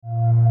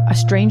a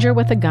stranger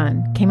with a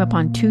gun came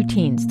upon two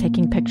teens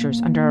taking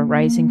pictures under a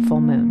rising full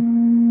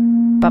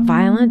moon. But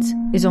violence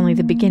is only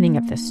the beginning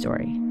of this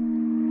story.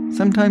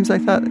 Sometimes I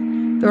thought,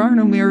 there are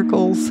no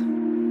miracles.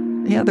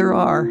 Yeah, there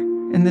are,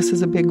 and this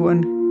is a big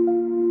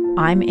one.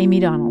 I'm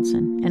Amy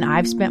Donaldson, and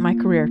I've spent my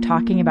career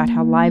talking about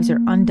how lives are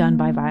undone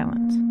by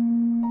violence.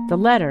 The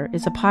Letter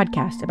is a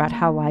podcast about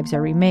how lives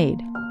are remade.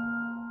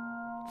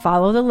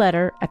 Follow The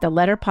Letter at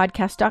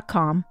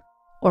theletterpodcast.com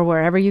or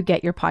wherever you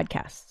get your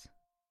podcasts.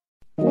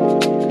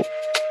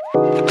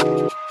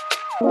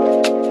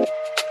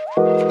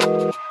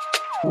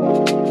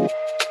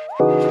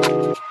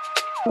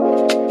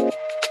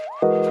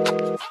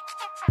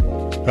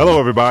 Hello,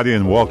 everybody,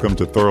 and welcome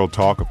to Thorough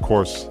Talk. Of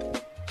course,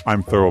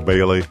 I'm Thurl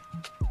Bailey,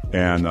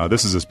 and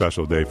this is a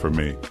special day for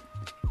me.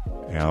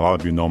 And a lot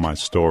of you know my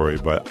story,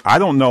 but I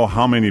don't know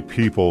how many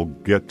people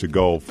get to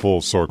go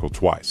full circle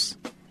twice,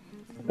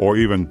 or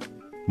even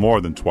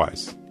more than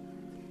twice.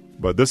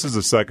 But this is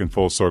the second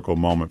full circle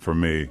moment for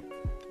me,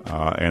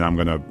 and I'm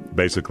going to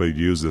basically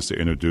use this to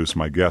introduce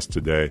my guest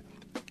today.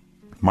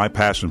 My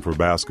passion for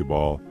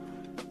basketball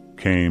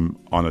came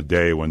on a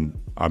day when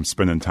I'm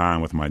spending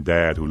time with my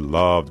dad, who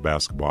loved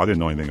basketball. I didn't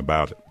know anything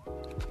about it.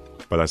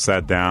 But I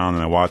sat down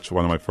and I watched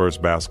one of my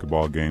first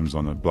basketball games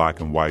on a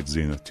black and white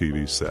Zenith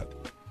TV set.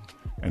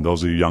 And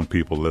those of you young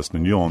people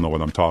listening, you don't know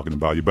what I'm talking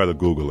about. You better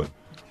Google it,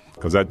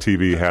 because that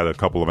TV had a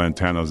couple of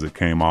antennas that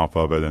came off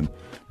of it, and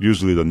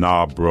usually the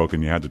knob broke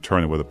and you had to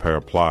turn it with a pair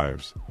of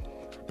pliers.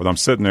 But I'm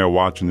sitting there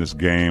watching this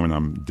game, and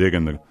I'm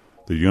digging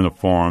the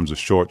uniforms, the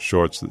short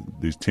shorts that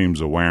these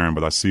teams are wearing.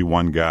 But I see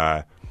one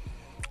guy,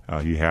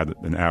 he had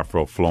an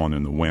afro flowing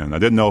in the wind. I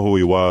didn't know who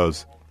he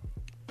was,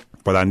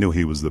 but I knew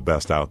he was the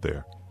best out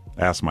there.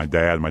 Asked my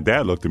dad. My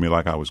dad looked at me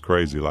like I was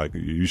crazy, like,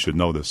 you should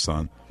know this,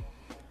 son.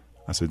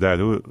 I said, Dad,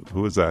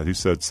 who is that? He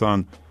said,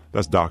 son,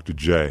 that's Dr.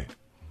 J.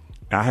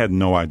 I had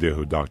no idea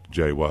who Dr.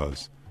 J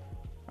was.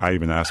 I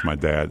even asked my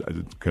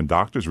dad, can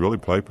doctors really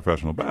play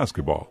professional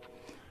basketball?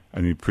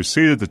 And he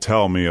proceeded to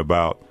tell me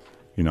about,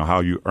 how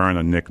you earn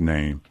a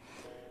nickname.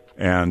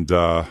 And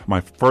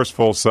my first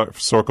full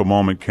circle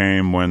moment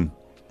came when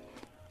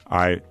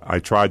I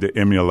tried to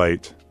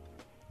emulate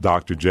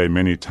Dr. J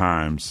many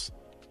times,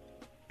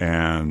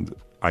 and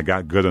I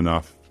got good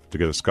enough to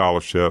get a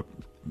scholarship.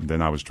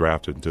 Then I was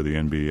drafted into the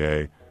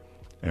NBA,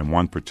 and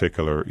one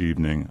particular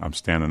evening, I'm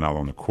standing out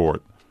on the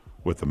court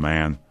with the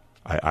man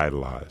I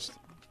idolized.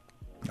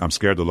 I'm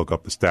scared to look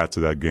up the stats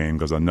of that game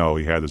because I know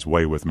he had his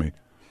way with me.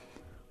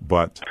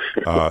 But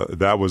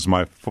that was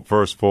my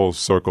first full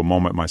circle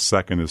moment. My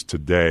second is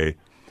today,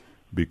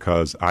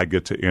 because I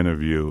get to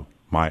interview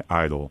my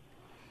idol,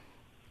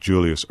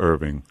 Julius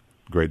Erving,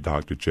 great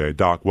Dr. J.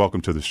 Doc, welcome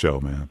to the show,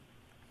 man.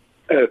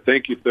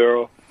 Thank you,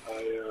 Thurl.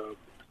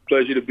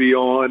 Pleasure to be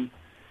on.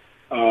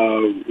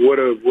 What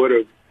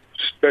a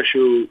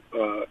special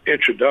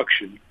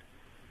introduction.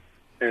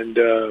 And,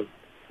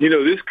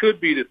 this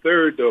could be the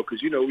third, though,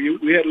 because,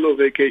 we had a little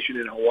vacation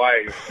in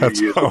Hawaii a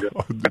few years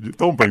ago.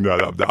 Don't bring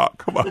that up, Doc.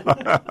 Come on.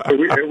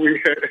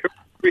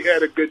 we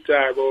had a good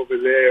time over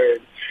there,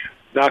 and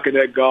knocking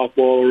that golf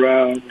ball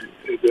around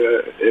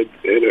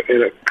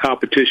in a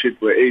competition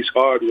for Ace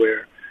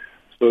Hardware.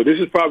 So this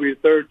is probably the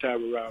third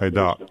time around. Hey,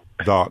 Doc,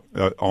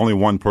 only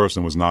one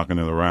person was knocking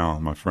it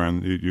around, my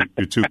friend.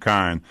 You're too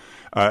kind.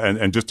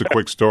 And just a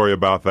quick story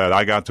about that.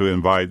 I got to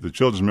invite the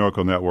Children's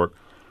Miracle Network.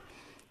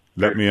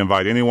 Let me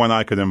invite anyone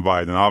I could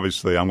invite, and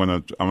obviously I'm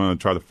gonna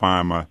try to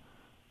find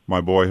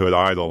my boyhood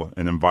idol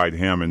and invite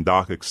him. And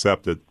Doc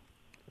accepted.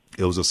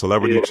 It was a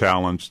celebrity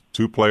challenge.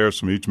 2 players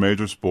from each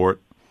major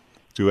sport,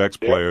 2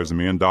 ex-players, and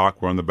me and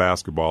Doc were on the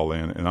basketball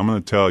end. And I'm going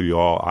to tell you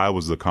all, I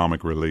was the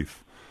comic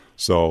relief.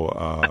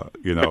 So,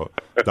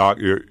 Doc,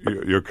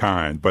 you're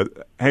kind.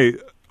 But, hey,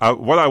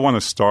 what I want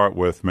to start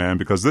with, man,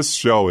 because this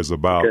show is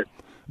about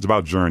it's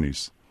about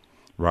journeys,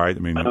 right? I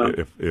mean,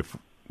 if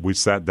we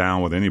sat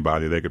down with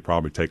anybody, they could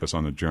probably take us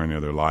on the journey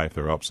of their life,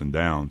 their ups and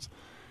downs.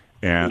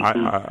 And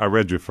I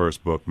read your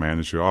first book, man.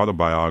 It's your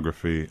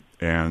autobiography,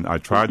 and I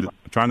trying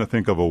to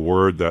think of a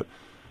word that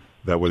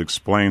would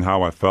explain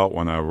how I felt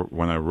when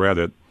I read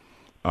it.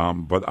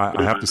 But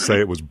I have to say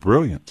it was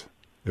brilliant.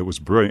 It was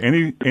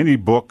brilliant. Any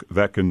book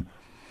that can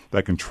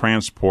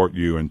transport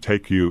you and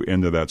take you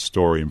into that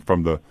story, and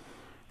from the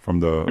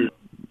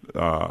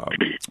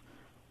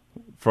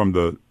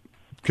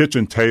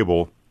kitchen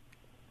table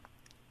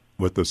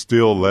with the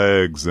steel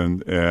legs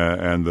and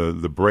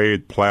the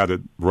braid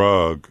plaited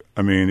rug.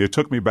 I mean, it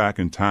took me back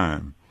in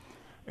time.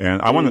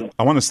 And I want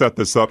to set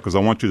this up because I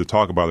want you to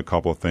talk about a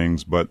couple of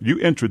things. But you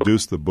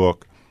introduced the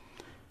book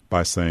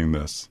by saying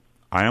this: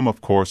 I am,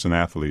 of course, an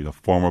athlete, a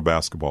former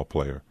basketball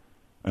player.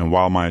 And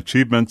while my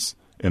achievements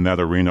in that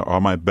arena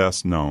are my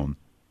best known,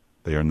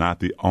 they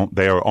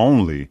are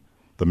only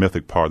the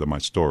mythic part of my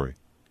story.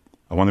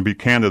 I want to be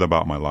candid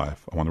about my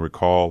life. I want to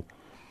recall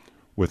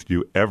with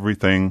you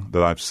everything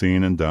that I've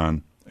seen and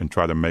done and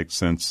try to make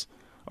sense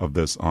of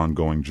this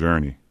ongoing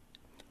journey.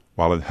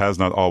 While it has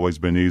not always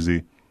been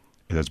easy,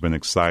 it has been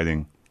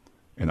exciting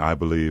and I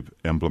believe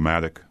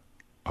emblematic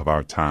of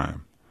our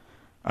time.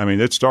 I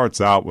mean, it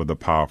starts out with a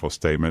powerful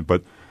statement,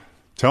 but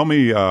tell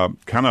me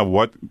kind of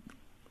what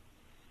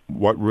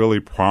really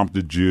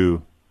prompted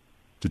you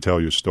to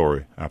tell your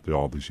story after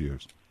all these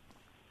years.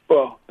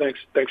 Well, thanks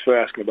for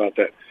asking about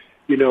that.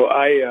 You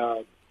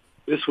know,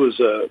 this was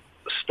a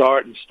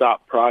start and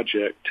stop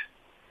project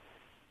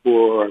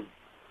for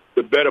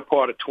the better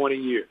part of 20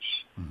 years.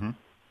 Mm-hmm.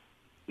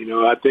 You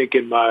know, I think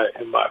in my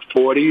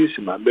 40s,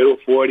 in my middle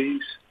 40s,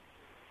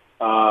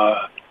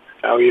 I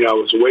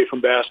was away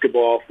from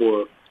basketball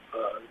for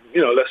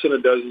less than a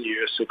dozen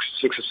years,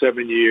 six or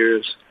 7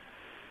 years.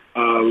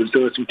 I was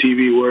doing some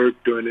TV work,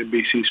 doing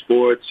NBC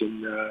Sports,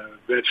 and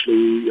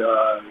eventually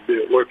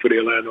worked for the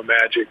Orlando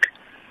Magic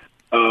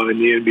in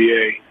the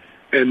NBA.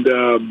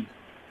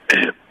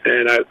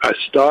 And I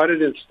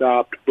started and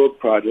stopped book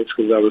projects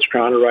because I was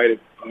trying to write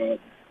it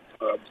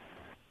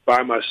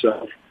by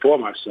myself, for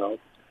myself,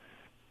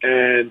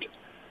 and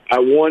I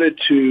wanted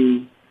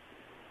to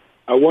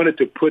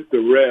put the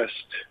rest,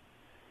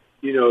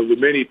 the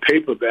many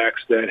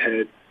paperbacks that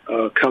had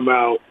come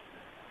out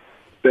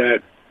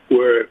that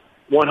were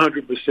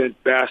 100%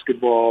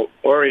 basketball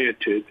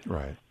oriented,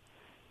 right,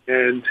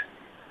 and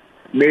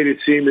made it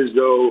seem as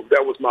though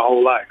that was my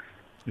whole life.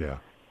 Yeah.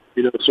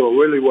 So it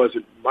really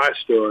wasn't my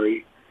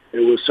story. It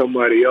was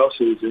somebody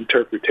else's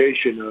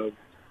interpretation of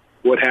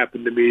what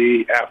happened to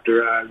me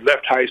after I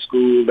left high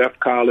school, left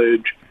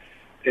college,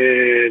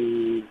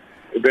 and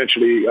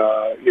eventually,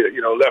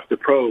 left the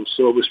pros.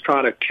 So it was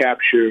trying to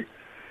capture,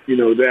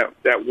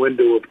 that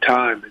window of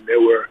time. And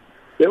there were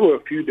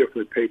a few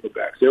different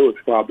paperbacks. There was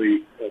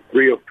probably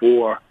 3 or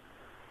 4,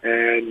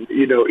 and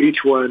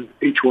each one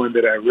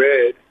that I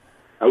read,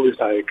 I was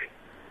like,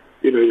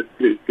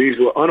 these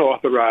were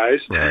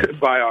unauthorized right.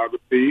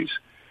 biographies,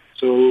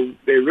 so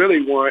they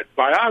really weren't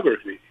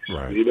biographies.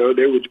 Right.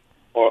 They were just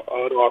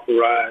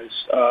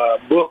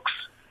unauthorized books,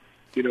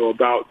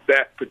 about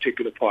that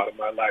particular part of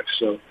my life.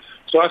 So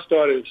I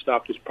started and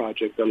stopped this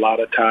project a lot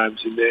of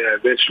times, and then I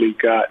eventually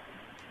got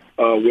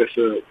with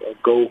a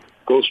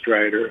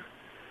ghostwriter,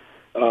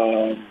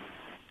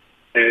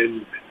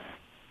 and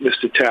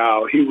Mr.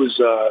 Tao. He was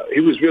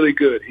really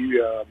good.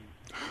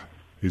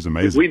 He's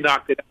amazing. We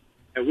knocked it out.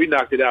 And we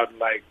knocked it out in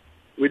like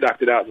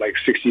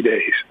 60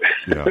 days.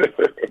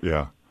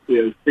 Yeah.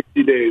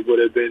 60 days would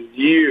have been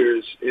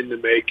years in the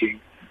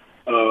making,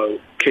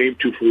 came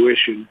to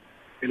fruition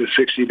in a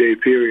 60-day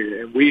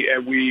period. And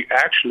we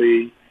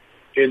actually,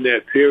 in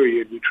that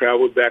period, we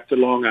traveled back to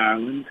Long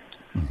Island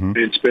mm-hmm.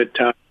 and spent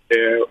time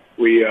there.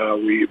 We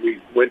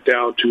went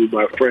down to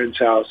my friend's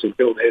house in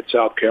Hilton Head,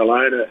 South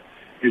Carolina,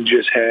 and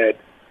just had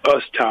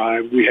us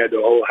time. We had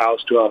the whole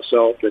house to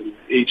ourselves, and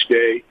each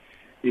day,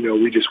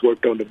 we just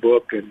worked on the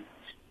book, and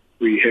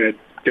we had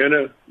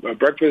dinner,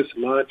 breakfast,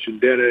 lunch,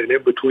 and dinner, and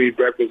in between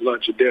breakfast,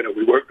 lunch, and dinner,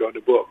 we worked on the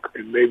book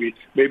and maybe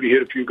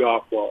hit a few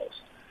golf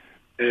balls.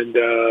 And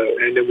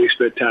then we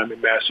spent time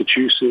in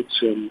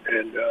Massachusetts and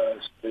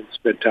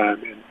spent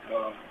time in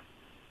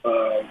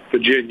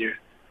Virginia,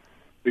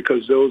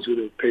 because those are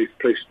the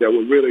places that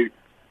were really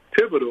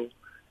pivotal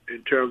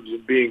in terms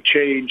of being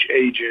change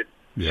agent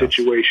yes.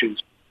 situations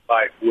in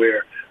life,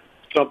 where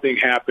something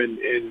happened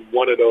in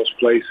one of those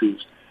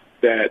places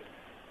that,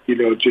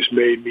 just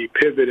made me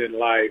pivot in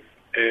life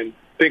and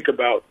think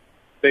about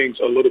things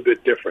a little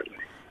bit differently.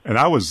 And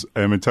I'm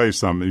going to tell you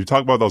something. You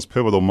talk about those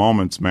pivotal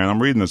moments, man.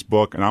 I'm reading this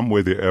book, and I'm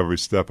with you every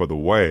step of the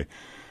way,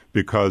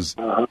 because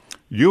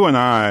you and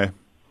I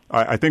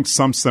think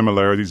some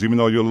similarities, even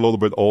though you're a little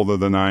bit older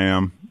than I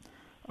am.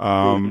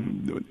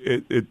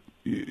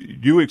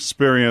 You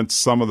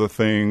experienced some of the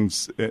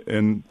things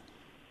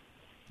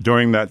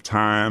during that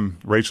time,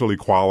 racial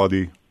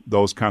equality,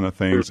 those kind of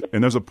things.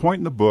 And there's a point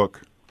in the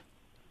book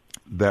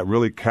that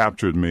really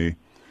captured me,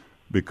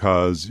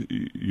 because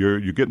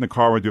you get in the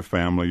car with your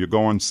family, you're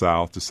going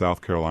south to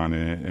South Carolina,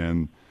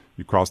 and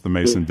you cross the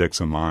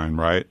Mason-Dixon line,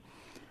 right?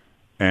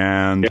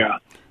 And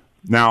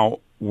now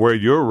where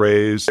you're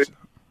raised,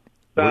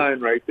 sign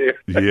right there.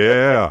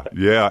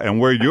 yeah. And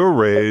where you're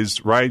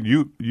raised, right?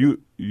 You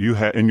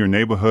had in your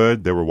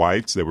neighborhood, there were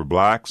whites, there were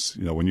blacks.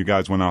 When you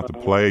guys went out to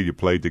play, you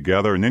played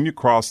together, and then you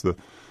crossed the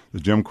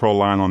Jim Crow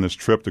line on this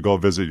trip to go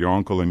visit your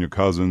uncle and your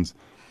cousins.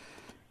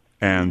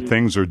 And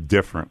things are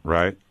different,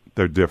 right?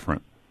 They're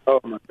different. Oh,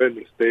 my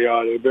goodness. They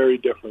are. They're very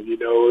different. You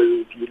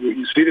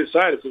see the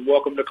sign, it says,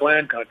 "Welcome to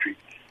Klan Country."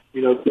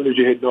 As soon as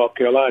you hit North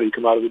Carolina, you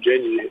come out of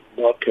Virginia, you hit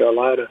North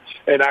Carolina.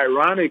 And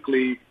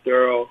ironically,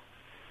 Daryl,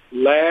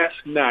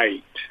 last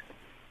night,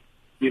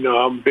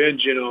 I'm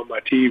binging on my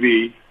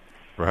TV.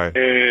 Right.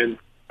 And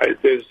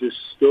there's this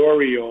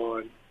story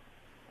on,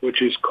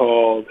 which is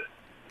called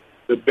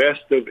The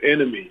Best of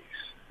Enemies.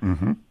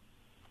 Mm-hmm.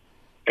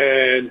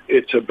 And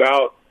it's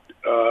about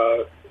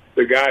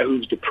the guy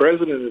who's the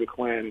president of the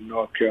Klan in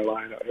North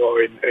Carolina,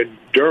 or in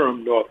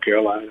Durham, North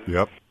Carolina.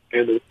 Yep.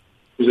 And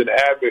who's an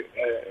avid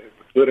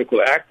political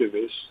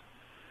activist.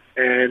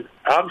 And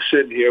I'm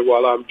sitting here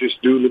while I'm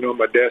just doodling on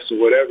my desk or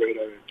whatever,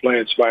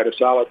 playing Spider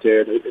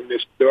Solitaire, and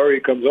this story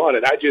comes on,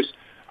 and I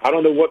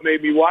don't know what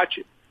made me watch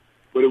it,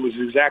 but it was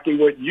exactly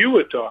what you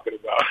were talking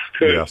about.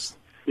 Yes.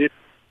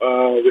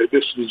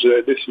 this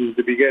is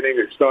the beginning.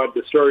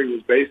 The story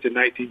was based in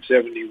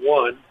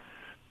 1971,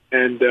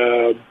 and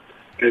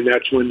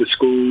that's when the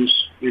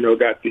schools,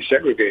 got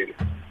desegregated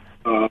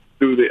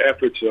through the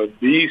efforts of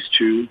these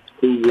two,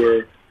 who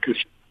were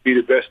considered to be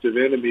the best of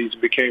enemies,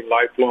 and became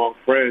lifelong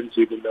friends,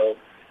 even though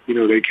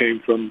they came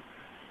from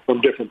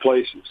different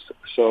places.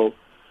 So,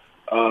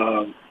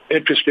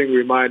 interesting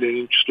reminder,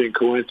 interesting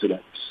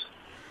coincidence.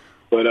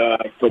 But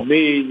for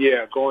me,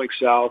 going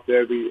south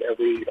every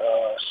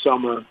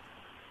summer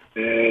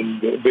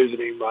and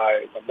visiting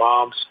my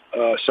mom's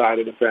side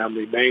of the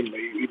family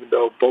mainly, even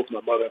though both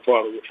my mother and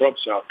father were from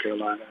South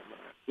Carolina.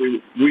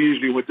 We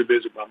usually went to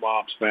visit my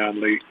mom's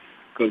family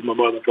because my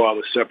mother and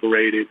father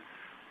separated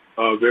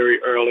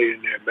very early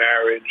in their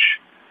marriage,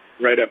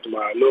 right after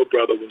my little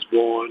brother was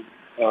born.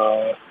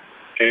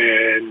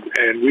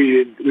 And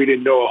we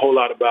didn't know a whole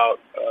lot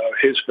about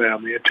his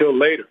family until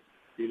later.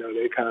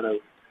 They kind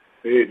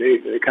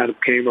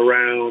of came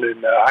around,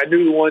 and I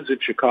knew the ones in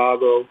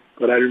Chicago,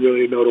 but I didn't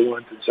really know the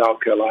ones in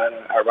South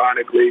Carolina,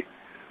 ironically.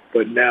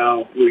 But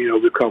now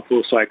we've come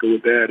full cycle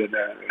with that, and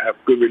have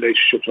good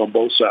relationships on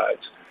both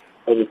sides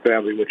of the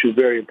family, which is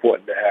very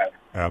important to have.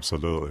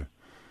 Absolutely.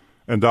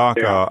 And Doc,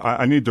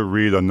 I need to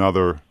read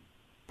another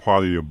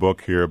part of your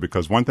book here,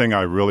 because one thing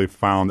I really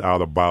found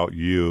out about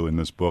you in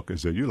this book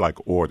is that you like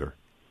order,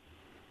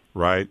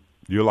 right?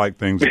 You like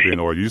things to be in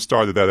order. You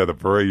started that at a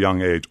very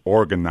young age,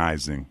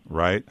 organizing,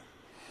 right?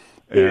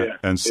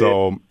 And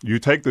so you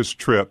take this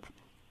trip,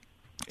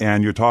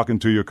 and you're talking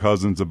to your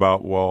cousins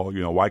about, well,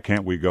 why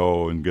can't we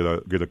go and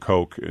get a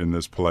Coke in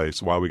this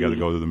place? Why we got to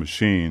go to the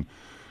machine?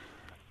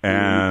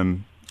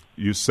 And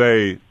you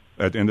say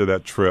at the end of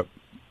that trip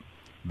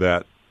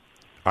that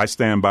I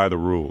stand by the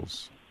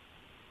rules.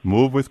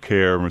 Move with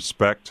care and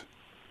respect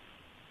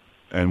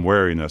and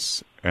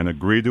wariness, and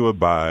agree to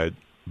abide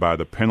by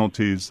the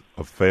penalties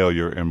of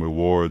failure and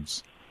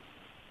rewards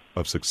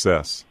of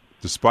success.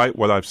 Despite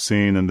what I've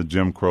seen in the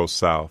Jim Crow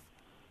South,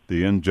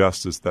 the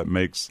injustice that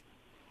makes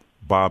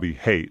Bobby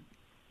hate,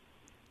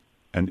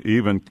 and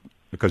even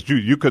because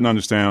you couldn't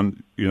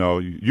understand,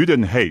 you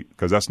didn't hate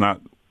because that's not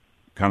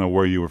kind of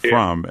where you were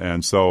from.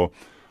 And so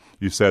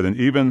you said, and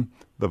even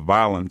the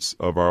violence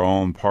of our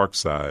own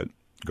Parkside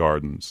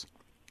gardens,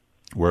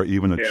 where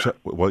even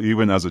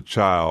even as a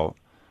child,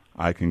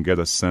 I can get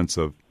a sense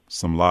of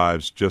some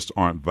lives just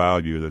aren't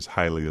valued as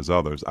highly as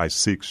others. I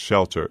seek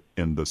shelter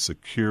in the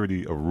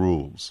security of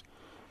rules,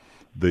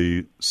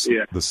 the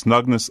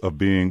snugness of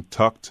being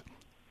tucked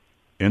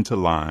into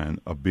line,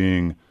 of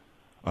being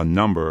a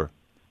number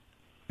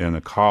in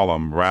a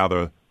column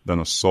rather than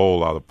a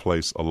soul out of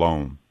place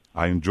alone.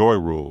 I enjoy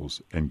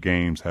rules, and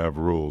games have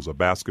rules. A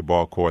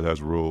basketball court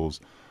has rules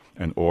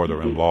and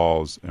order and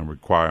laws and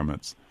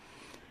requirements.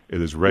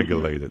 It is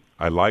regulated.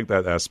 I like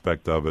that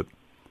aspect of it,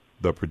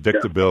 the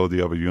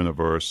predictability of a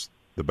universe,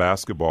 the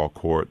basketball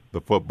court, the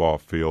football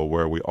field,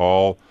 where we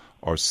all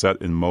are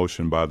set in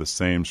motion by the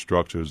same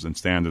structures and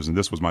standards. And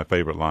this was my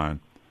favorite line: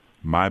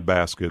 my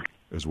basket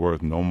is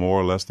worth no more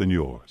or less than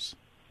yours.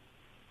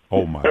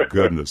 Oh, my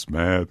goodness,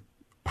 man.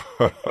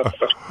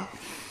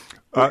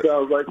 That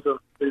sounds like some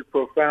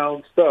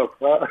profound stuff,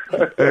 huh?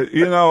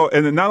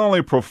 And not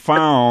only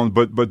profound,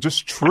 but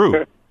just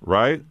true,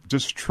 right?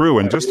 Just true.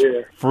 And just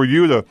for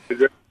you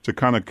to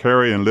kind of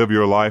carry and live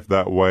your life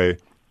that way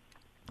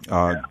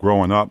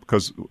growing up.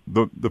 Because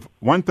the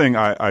one thing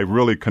I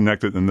really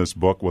connected in this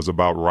book was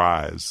about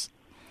rise,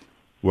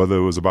 whether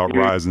it was about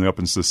rising up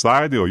in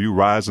society or you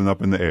rising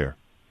up in the air.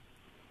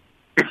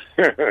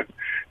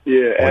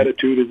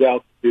 Attitude is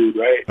altitude,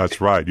 right? That's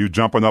right. You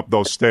jumping up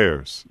those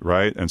stairs,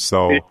 right? And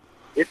so...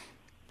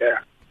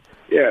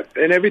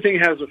 and everything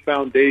has a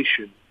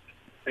foundation.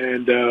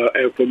 And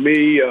for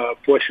me,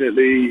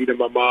 fortunately,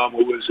 my mom,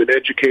 who was an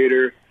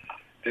educator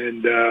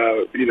and,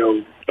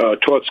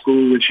 taught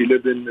school when she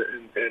lived in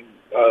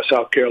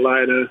South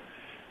Carolina.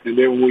 And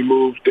then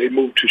when they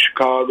moved to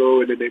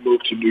Chicago, and then they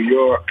moved to New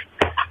York.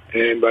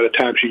 And by the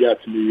time she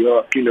got to New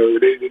York, they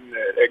didn't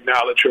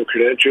acknowledge her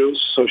credentials.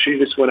 So she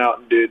just went out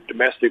and did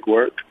domestic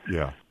work.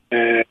 Yeah.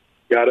 And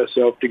got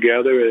herself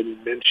together,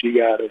 and then she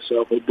got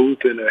herself a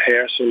booth in a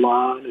hair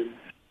salon. And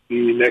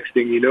the next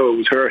thing you know, it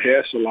was her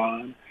hair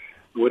salon,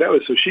 whatever.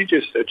 So she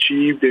just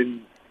achieved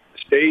in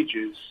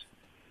stages.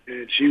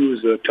 And she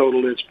was a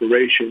total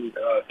inspiration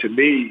to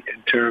me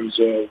in terms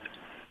of,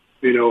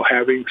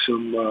 having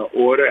some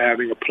order,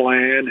 having a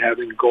plan,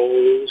 having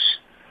goals.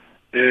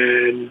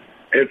 And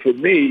for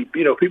me,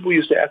 people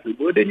used to ask me,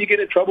 well, didn't you get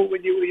in trouble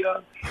when you were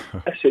young?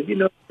 I said,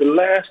 the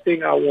last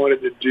thing I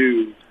wanted to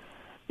do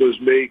was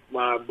make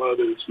my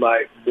mother's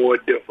life more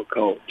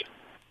difficult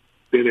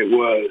than it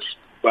was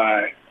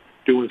by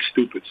doing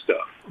stupid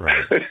stuff.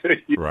 Right.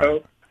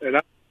 Know? And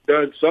I've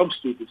done some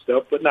stupid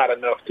stuff, but not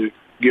enough to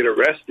get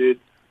arrested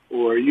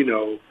or,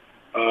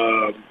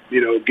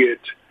 get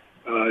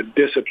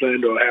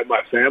disciplined or have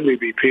my family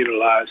be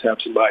penalized, have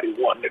somebody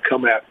wanting to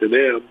come after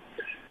them.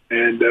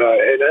 And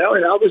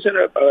I was in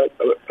a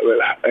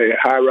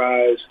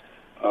high-rise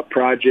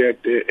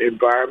project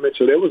environment,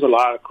 so there was a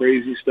lot of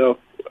crazy stuff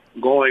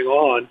going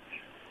on.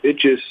 it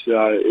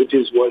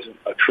just wasn't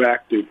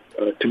attractive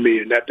to me,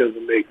 and that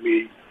doesn't make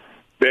me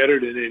better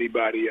than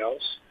anybody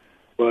else.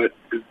 But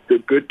the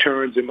good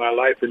turns in my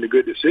life and the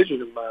good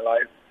decisions in my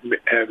life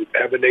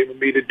have enabled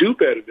me to do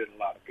better than a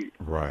lot of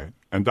people. Right.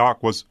 And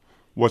Doc, was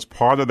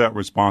part of that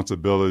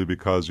responsibility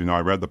because, you know,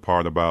 I read the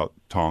part about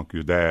Tonk,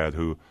 your dad,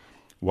 who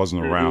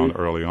wasn't around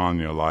early on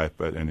in your life,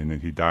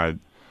 and he died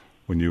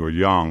when you were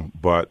young.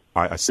 But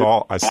I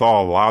saw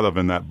a lot of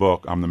in that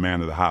book, I'm the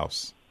man of the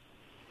house.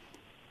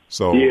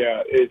 So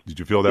yeah, did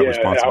you feel that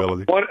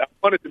responsibility? I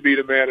wanted to be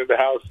the man of the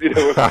house. You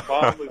know, my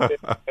mom was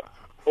there,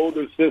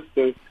 older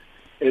sister,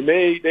 and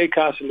they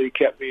constantly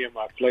kept me in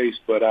my place.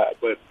 But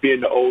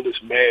being the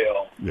oldest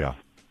male, yeah,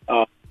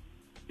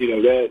 you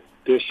know, that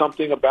there's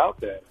something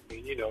about that. I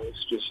mean, you know,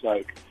 it's just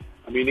like,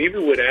 I mean,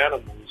 even with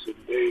animals, and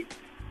they,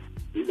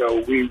 you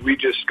know, we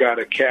just got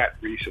a cat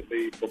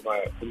recently for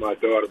my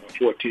daughter, my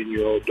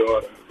 14-year-old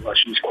daughter. While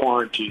she's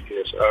quarantined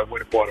here, so I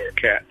went and bought her a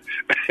cat,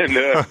 and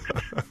the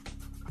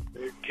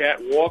cat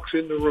walks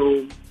in the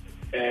room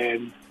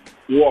and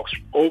walks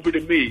over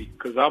to me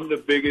because I'm the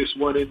biggest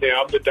one in there.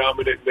 I'm the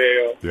dominant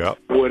male, yeah,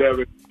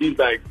 whatever. He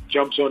like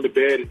jumps on the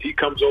bed and he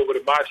comes over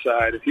to my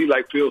side and he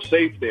like feels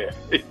safe there.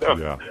 You know?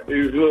 Yeah. He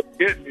was a little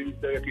kid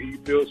and he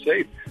feels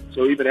safe.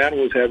 So even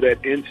animals have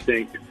that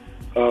instinct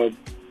of,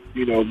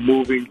 you know,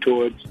 moving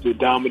towards the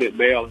dominant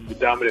male, and the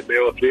dominant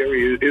male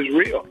theory is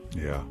real.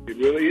 Yeah, it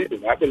really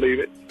is. I believe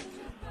it.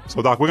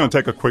 So, Doc, we're going to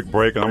take a quick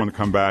break, and I'm going to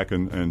come back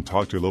and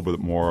talk to you a little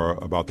bit more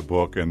about the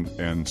book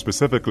and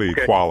specifically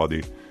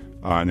equality,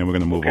 and then we're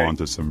going to move on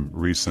to some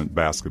recent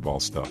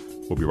basketball stuff.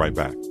 We'll be right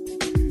back.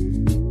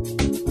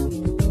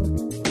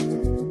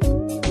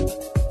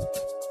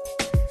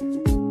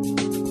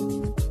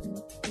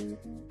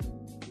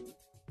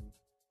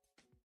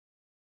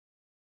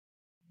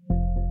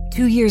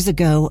 Two years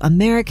ago,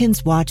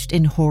 Americans watched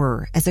in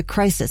horror as a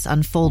crisis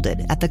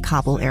unfolded at the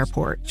Kabul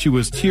airport. She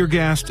was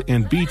tear-gassed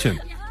and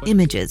beaten.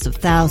 Images of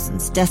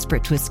thousands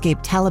desperate to escape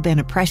Taliban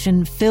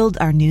oppression filled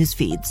our news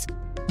feeds.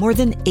 More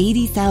than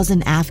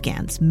 80,000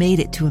 Afghans made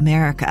it to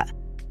America.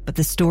 But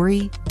the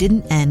story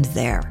didn't end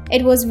there.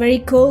 It was very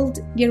cold.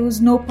 There was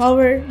no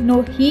power,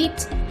 no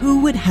heat.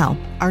 Who would help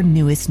our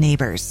newest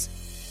neighbors?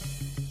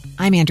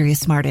 I'm Andrea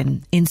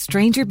Smartin. In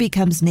Stranger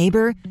Becomes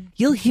Neighbor,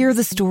 you'll hear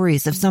the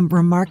stories of some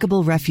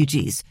remarkable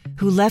refugees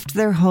who left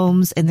their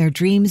homes and their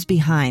dreams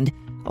behind,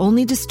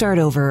 only to start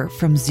over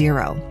from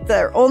zero.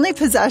 Their only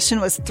possession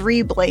was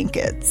 3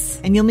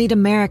 blankets. And you'll meet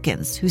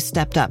Americans who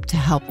stepped up to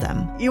help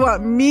them. You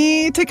want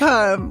me to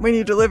come when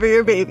you deliver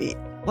your baby.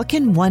 What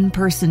can one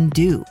person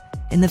do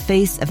in the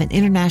face of an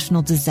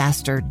international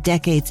disaster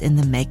decades in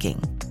the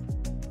making?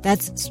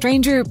 That's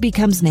Stranger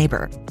Becomes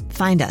Neighbor.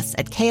 Find us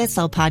at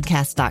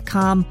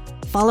kslpodcast.com.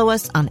 Follow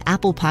us on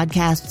Apple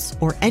Podcasts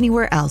or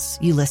anywhere else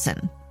you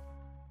listen.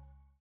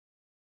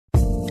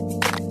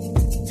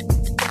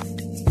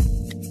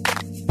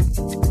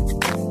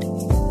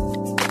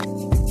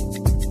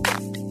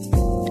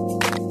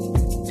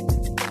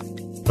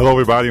 Hello,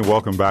 everybody, and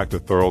welcome back to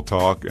Thorough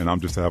Talk. And I'm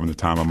just having the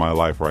time of my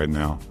life right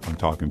now. I'm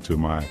talking to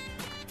my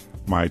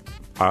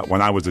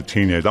when I was a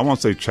teenager. I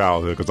won't say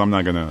childhood because I'm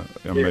not going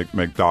to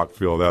make Doc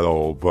feel that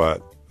old,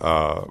 but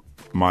I'm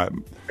proud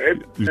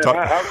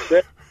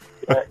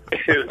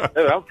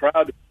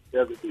to be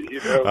together, you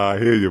know. I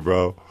hear you,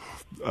 bro.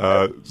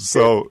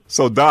 So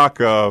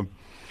Doc,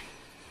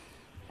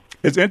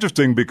 it's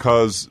interesting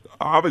because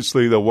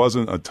obviously there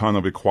wasn't a ton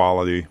of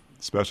equality,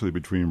 especially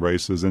between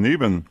races, and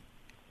even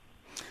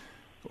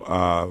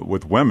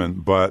with women.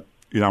 But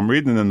you know, I'm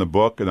reading in the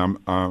book, and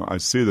I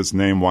see this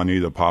name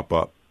Juanita pop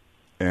up,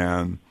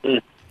 and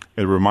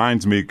it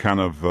reminds me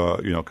kind of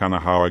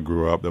how I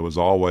grew up. There was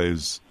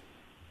always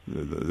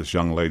this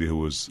young lady who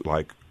was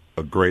like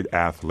a great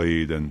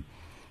athlete,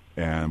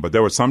 but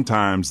there were some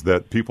times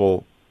that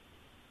people,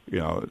 you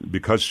know,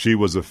 because she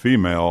was a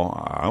female,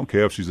 I don't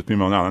care if she's a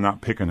female now, I'm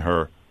not picking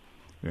her,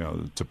 you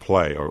know, to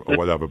play or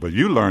whatever. But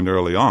you learned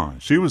early on.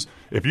 She was,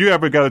 if you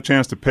ever got a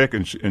chance to pick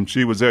and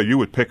she was there, you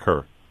would pick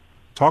her.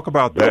 Talk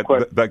about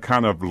that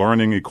kind of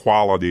learning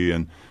equality,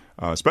 and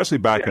especially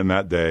back in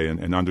that day,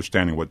 and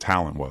understanding what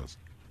talent was.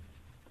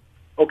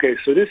 Okay,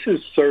 so this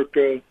is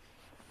circa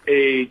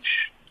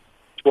age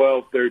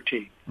 12,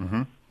 13.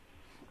 Mm-hmm.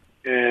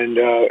 And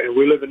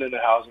we're living in the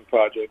housing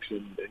projects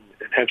in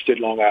Hempstead,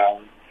 Long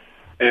Island.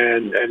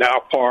 And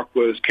our park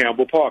was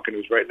Campbell Park, and it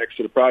was right next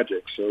to the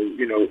project. So,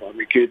 you know, I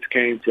mean, kids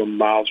came from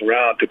miles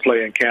around to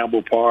play in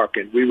Campbell Park,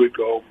 and we would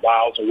go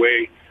miles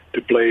away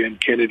to play in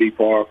Kennedy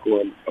Park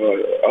or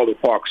other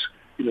parks,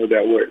 you know,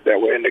 that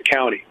were in the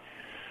county.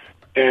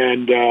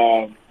 And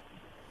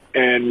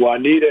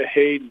Juanita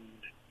Hayden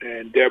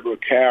and Deborah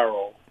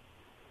Carroll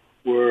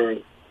were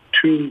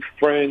 2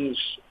 friends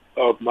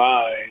of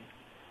mine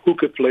who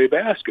could play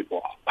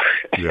basketball.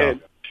 Yeah.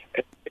 and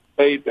they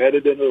played better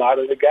than a lot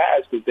of the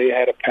guys because they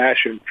had a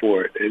passion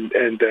for it.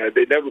 And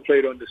they never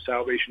played on the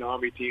Salvation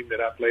Army team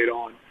that I played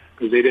on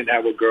because they didn't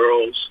have a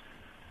girls'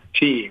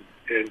 team.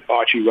 And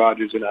Archie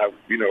Rogers and I,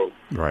 you know,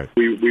 right.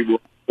 we were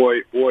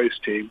boys'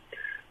 team.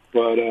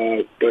 But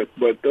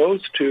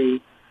those 2,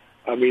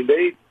 I mean,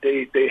 they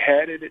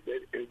had it.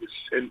 It was,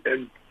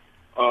 and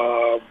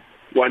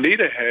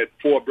Juanita had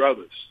 4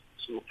 brothers,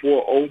 so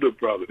 4 older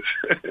brothers,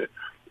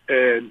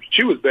 and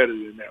she was better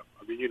than them.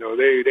 I mean,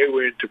 they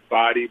were into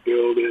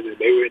bodybuilding and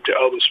they were into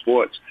other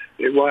sports.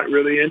 They weren't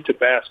really into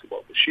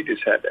basketball, but she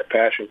just had that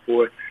passion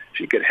for it.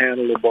 She could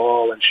handle the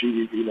ball, and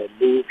she,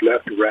 moved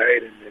left to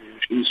right, and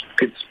she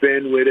could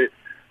spin with it,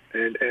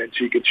 and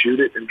she could shoot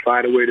it and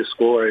find a way to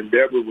score. And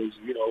Deborah was,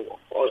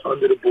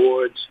 under the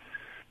boards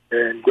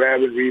and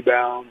grabbing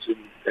rebounds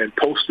and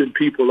posting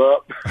people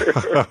up.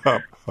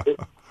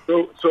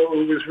 So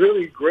it was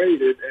really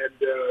great, and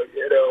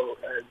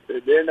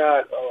they're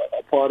not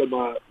a part of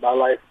my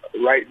life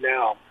right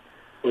now,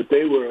 but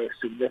they were a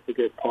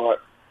significant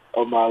part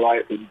of my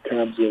life in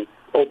terms of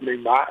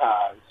opening my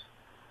eyes,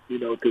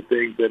 to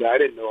things that I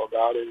didn't know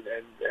about,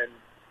 and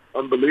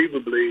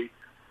unbelievably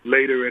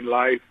later in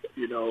life,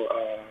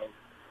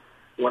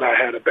 when I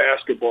had a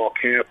basketball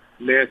camp,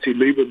 Nancy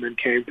Lieberman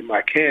came to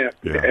my camp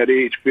at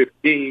age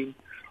 15,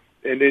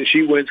 and then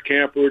she wins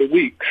camper of the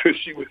week.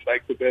 She was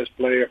like the best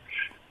player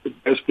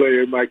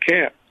in my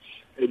camp.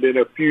 And then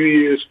a few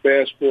years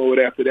fast forward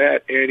after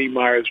that, Annie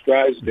Myers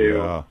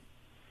Drysdale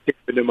came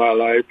into my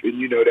life,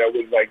 and that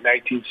was like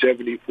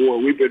 1974.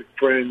 We've been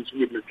friends,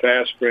 we've been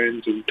fast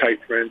friends and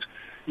tight friends,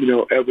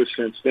 ever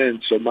since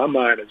then. So my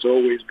mind has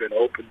always been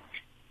open,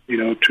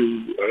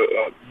 to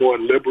a more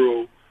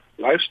liberal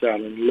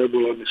lifestyle and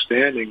liberal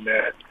understanding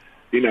that,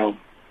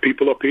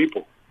 people are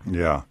people.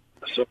 Yeah.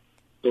 So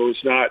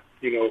it's not,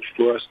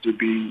 for us to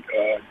be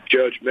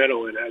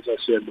judgmental. And as I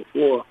said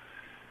before,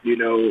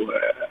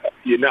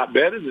 you're not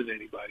better than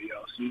anybody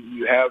else.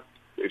 You have,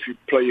 if you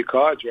play your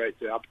cards right,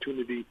 the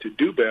opportunity to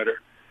do better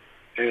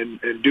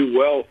and do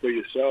well for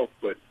yourself,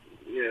 but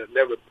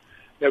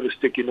never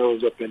stick your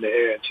nose up in the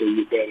air and say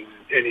you're better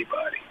than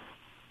anybody.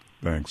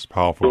 Thanks.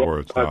 Powerful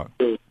words, Doc.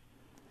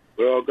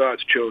 We're all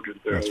God's children,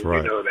 though. That's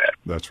right. You know that.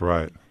 That's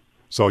right.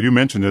 So you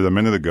mentioned it a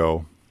minute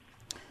ago.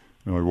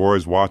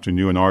 Roy's watching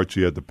you and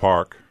Archie at the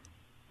park,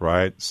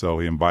 right? So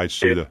he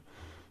invites you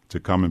to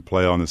come and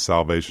play on the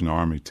Salvation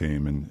Army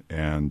team,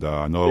 and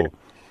I know,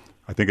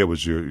 I think it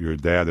was your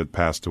dad that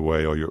passed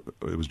away, or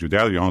it was your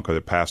dad or your uncle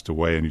that passed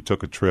away, and you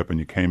took a trip and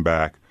you came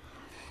back,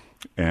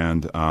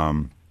 and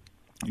the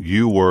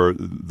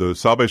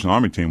Salvation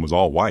Army team was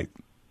all white,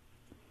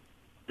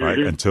 right?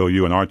 Mm-hmm. Until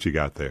you and Archie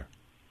got there.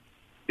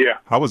 Yeah.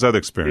 How was that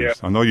experience?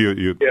 Yeah. I know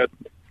you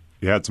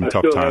had some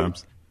tough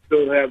times.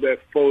 Still have that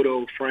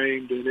photo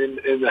framed and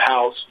in the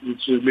house.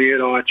 It's just me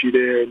and Archie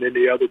there, and then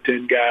the other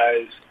 10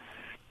 guys.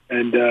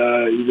 And,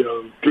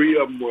 3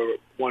 of them were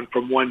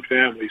from one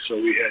family. So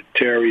we had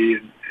Terry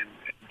and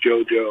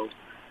JoJo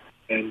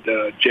and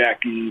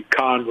Jackie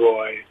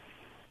Conroy.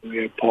 And we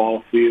had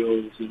Paul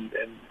Fields and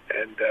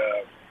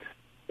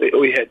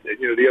we had,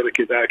 the other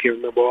kids. I can't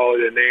remember all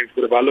of their names,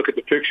 but if I look at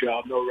the picture,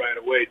 I'll know right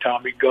away.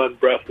 Tommy Gunn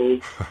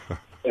Brethel,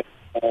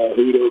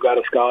 who got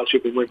a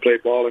scholarship and went and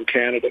played ball in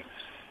Canada.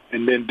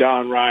 And then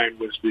Don Ryan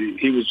was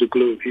the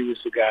glue. He was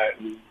the guy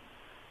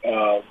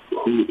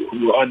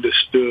who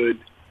understood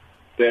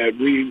that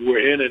we were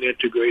in an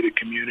integrated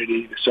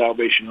community. The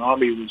Salvation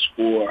Army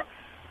was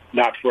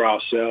not for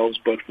ourselves,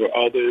 but for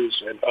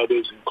others, and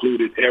others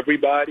included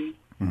everybody,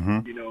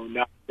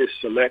 not just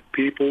select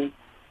people.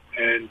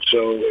 And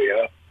so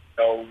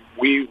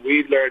we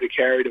learned to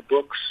carry the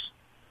books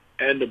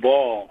and the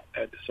ball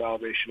at the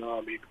Salvation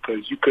Army,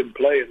 because you couldn't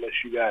play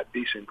unless you got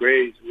decent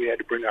grades. We had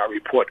to bring our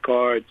report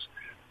cards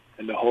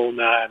and the whole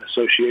nine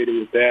associated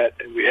with that,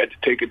 and we had to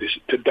take it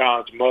to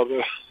Don's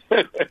mother.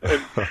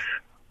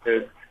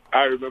 and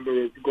I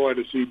remember going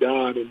to see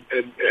Don and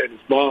his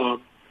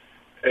mom,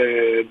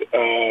 and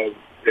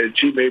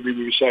she made me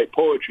recite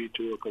poetry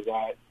to her, because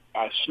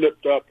I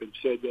slipped up and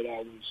said that I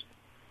was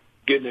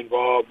getting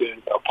involved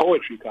in a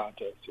poetry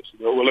contest. She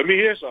said, well, let me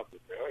hear something.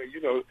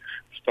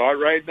 Start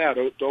right now.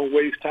 Don't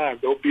waste time.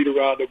 Don't beat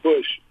around the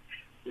bush.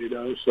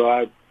 So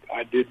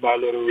I did my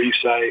little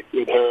recite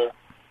with her,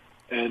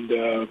 and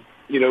it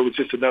was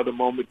just another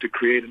moment to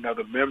create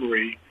another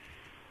memory,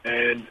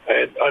 and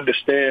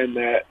understand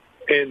that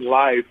in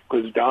life,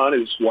 because Don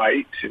is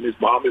white and his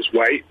mom is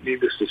white,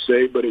 needless to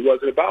say, but it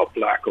wasn't about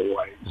black or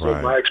white.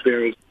 So my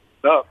experience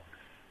up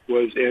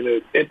was in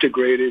an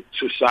integrated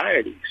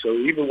society. So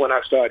even when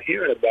I started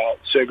hearing about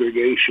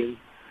segregation,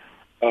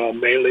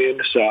 mainly in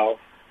the South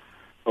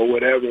or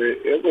whatever,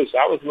 I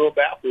was a little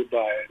baffled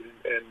by it.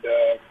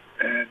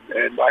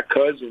 And my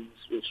cousins,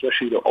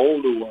 especially the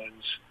older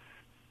ones,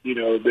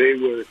 they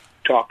were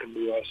talking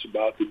to us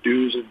about the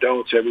do's and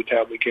don'ts every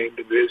time we came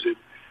to visit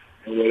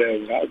and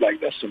whatever. I was like,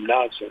 that's some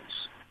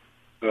nonsense,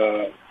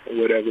 or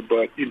whatever.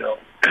 But,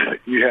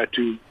 you had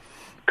to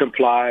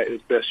comply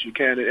as best you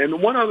can.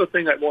 And one other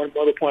point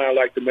I'd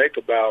like to make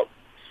about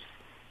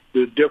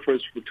the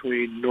difference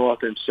between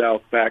North and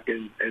South back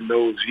in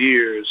those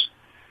years,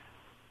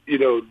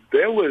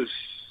 there was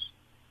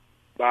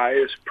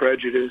bias,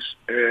 prejudice,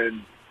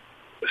 and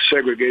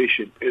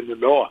segregation in the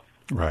North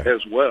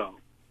as well.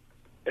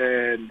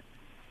 And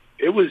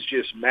it was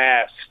just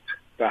masked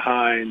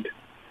behind,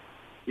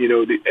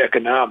 the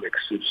economics.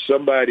 If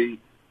somebody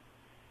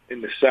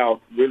in the South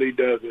really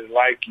doesn't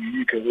like you,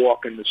 you can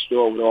walk in the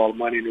store with all the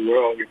money in the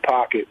world in your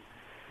pocket,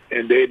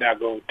 and they're not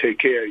going to take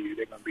care of you.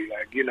 They're going to be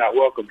like, you're not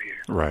welcome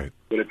here. Right.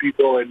 But if you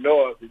go in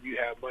North and you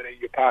have money in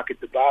your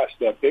pocket to buy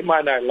stuff, they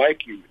might not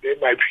like you. They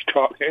might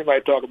talk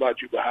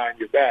about you behind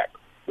your back,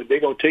 but they're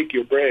going to take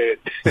your bread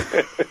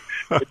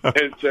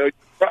and sell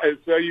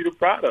you the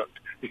product.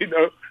 You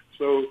know,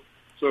 so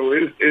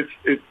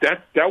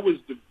that was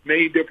the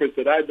main difference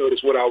that I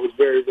noticed when I was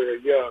very,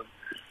 very young.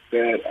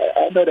 That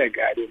I know that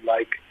guy didn't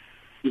like,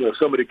 you know,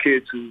 some of the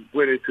kids who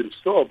went into the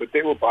store, but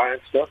they were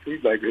buying stuff.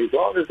 He's like, as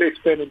long as they're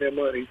spending their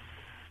money,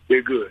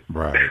 they're good.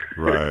 Right.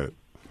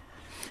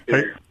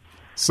 Hey,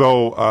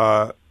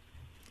 so,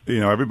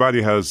 you know,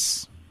 everybody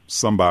has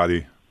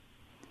somebody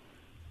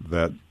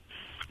that,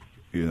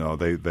 you know,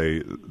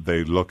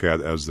 they look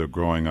at as they're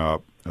growing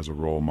up as a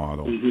role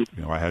model. Mm-hmm.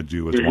 You know, I had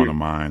you as one of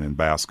mine in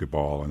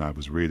basketball, and I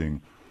was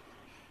reading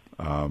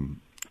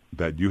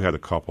that you had a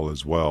couple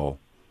as well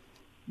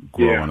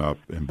growing up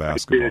in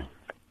basketball.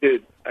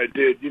 I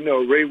did. You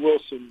know, Ray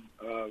Wilson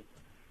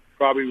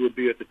probably would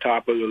be at the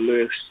top of the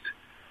list,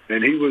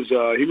 and he was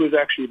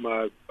actually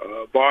my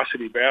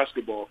varsity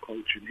basketball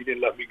coach, and he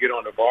didn't let me get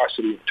on the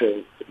varsity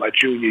until my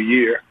junior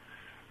year.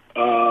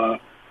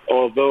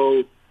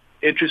 Although,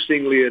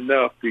 interestingly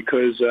enough,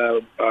 because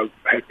I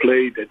had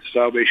played at the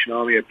Salvation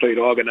Army, I played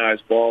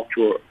organized ball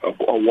for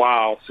a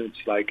while, since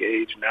like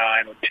age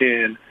 9 or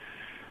 10.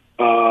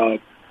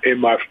 In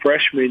my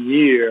freshman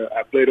year,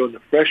 I played on the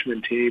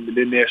freshman team, and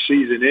then their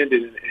season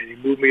ended, and he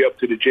moved me up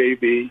to the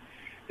JV,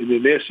 and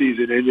then their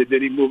season ended,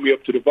 then he moved me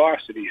up to the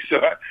varsity. So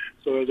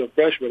as a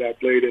freshman, I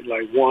played in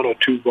like 1 or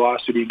 2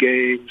 varsity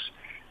games,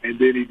 and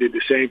then he did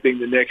the same thing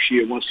the next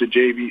year. Once the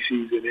JV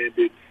season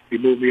ended, he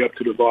moved me up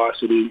to the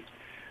varsity,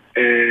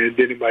 and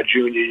then in my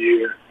junior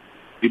year,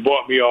 he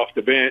brought me off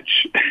the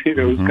bench. You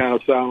know, it was kind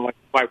of sounding like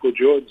Michael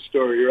Jordan's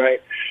story,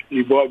 right?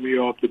 He brought me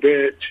off the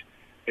bench,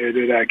 and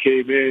then I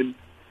came in,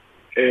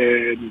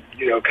 and,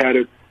 you know, kind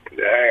of,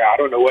 I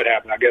don't know what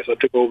happened. I guess I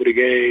took over the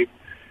game,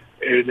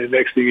 and the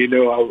next thing you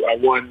know, I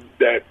won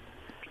that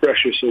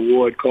Precious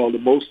Award called the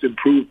Most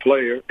Improved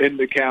Player in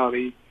the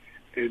county,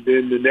 and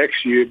then the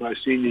next year, my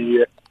senior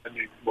year, I'm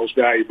the Most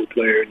Valuable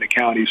Player in the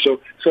county.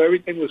 So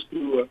everything was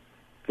through a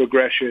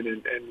progression,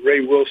 and Ray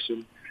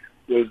Wilson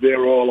was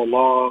there all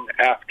along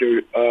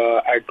after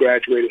I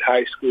graduated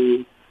high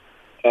school.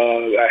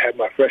 I had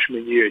my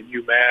freshman year at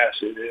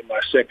UMass, and in my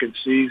second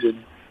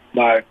season,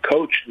 my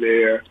coach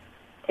there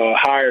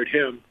hired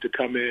him to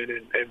come in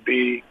and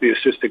be the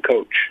assistant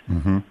coach.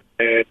 Mm-hmm.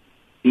 And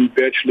he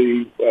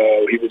eventually,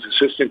 he was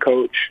assistant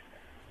coach.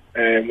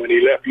 And when he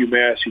left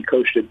UMass, he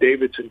coached at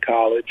Davidson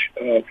College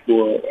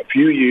for a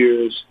few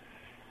years.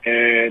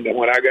 And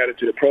when I got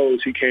into the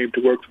pros, he came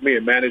to work for me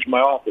and manage my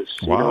office.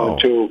 Wow. You know,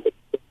 until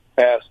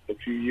passed a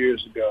few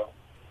years ago.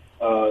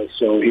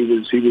 So he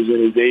was in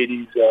his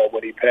 80s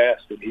when he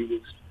passed, and he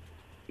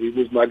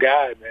was my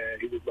guy, man.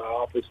 He was my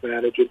office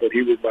manager, but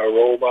he was my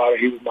role model.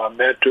 He was my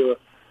mentor.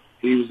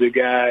 He was the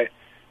guy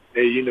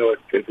that, you know, if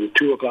it was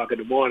 2 o'clock in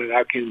the morning,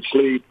 I couldn't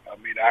sleep. I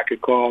mean, I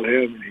could call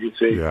him, and he'd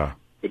say, yeah,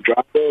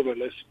 drop over,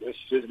 let's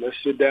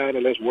sit down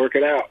and let's work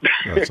it out.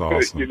 That's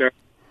awesome. You know,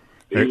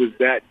 he was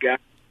that guy.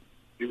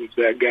 He was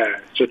that guy.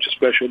 Such a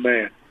special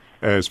man.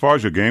 As far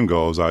as your game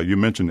goes, you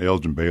mentioned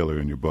Elgin Baylor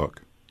in your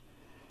book.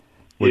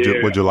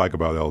 What'd you like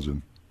about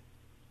Elgin?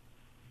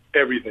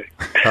 Everything.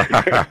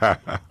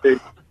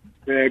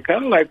 Man,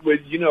 kind of like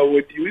what you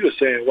were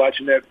saying,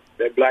 watching that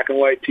black and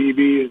white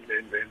TV and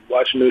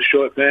watching those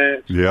short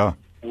pants. Yeah.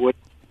 When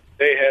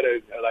they had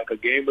a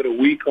game of the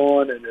week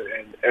on, and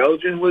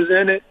Elgin was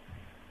in it,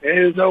 and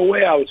there's no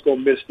way I was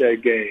going to miss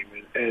that game.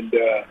 And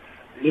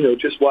you know,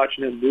 just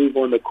watching him move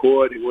on the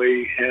court, the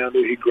way he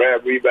handled, he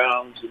grabbed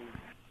rebounds, and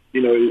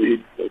you know,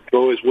 he'd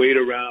throw his weight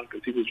around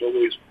because he was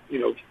always, you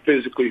know,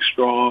 physically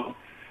strong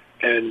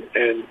and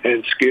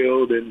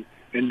skilled, and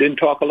didn't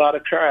talk a lot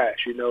of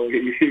trash. You know,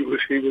 he was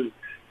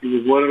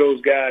one of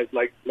those guys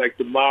like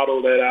the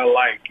model that I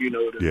like. You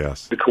know,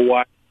 the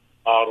Kawhi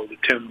model, the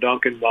Tim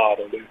Duncan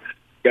model, the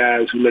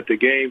guys who let the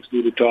games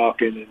do the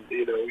talking, and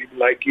you know, even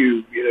like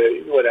you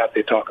went out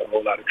there talking a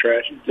whole lot of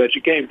trash. You let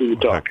your game do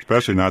the talking,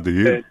 especially not to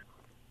you. And,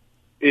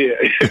 yeah,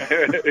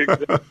 exactly.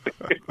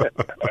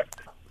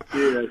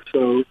 Yeah,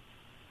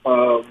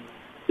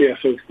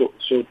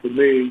 so for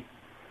me,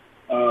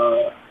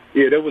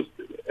 there was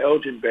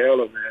Elgin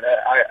Baylor, man.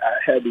 I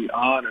had the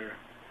honor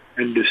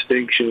and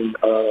distinction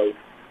of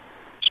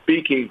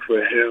speaking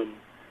for him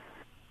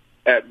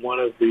at one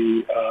of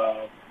the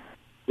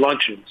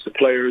luncheons, the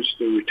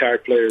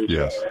retired players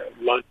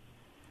lunch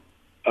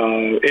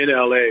in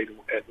L.A.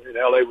 In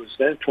L.A. was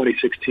then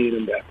 2016,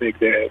 and I think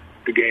they had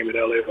the game in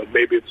L.A., or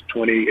maybe it's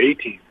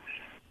 2018.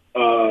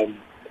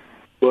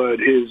 But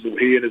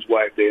he and his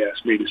wife, they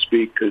asked me to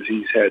speak because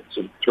he's had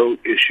some throat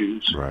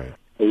issues. Right.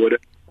 Or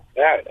whatever.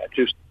 I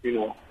just, you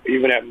know,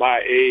 even at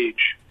my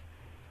age,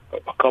 a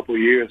couple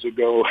of years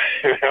ago,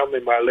 I'm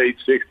in my late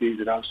 60s,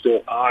 and I'm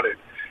still honored,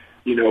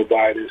 you know,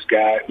 by this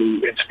guy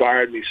who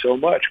inspired me so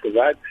much.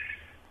 Because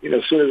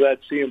as soon as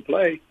I'd see him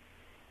play,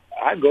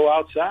 I'd go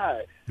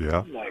outside.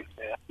 Yeah. I'm like,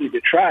 man, I need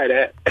to try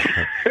that.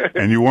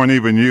 And you weren't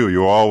even you.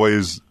 You were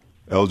always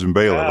Elgin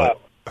Baylor.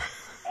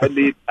 I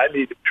need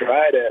to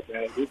try that,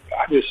 man.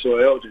 I just saw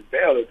Elgin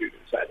Baylor do this.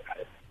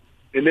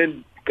 And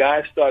then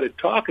guys started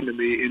talking to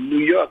me in New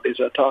York. They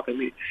started talking to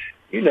me,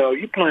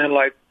 you're playing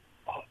like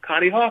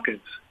Connie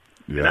Hawkins.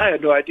 Yeah. And I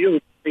had no idea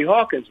who Connie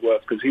Hawkins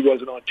was because he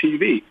wasn't on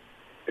TV.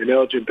 And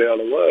Elgin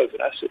Baylor was.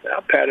 And I said, man,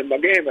 I'm patting my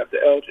game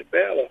after Elgin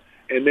Baylor.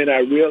 And then I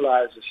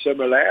realized the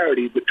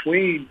similarity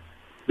between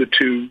the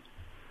two,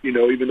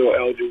 even though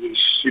Elgin was,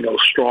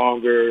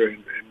 stronger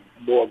and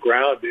more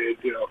grounded,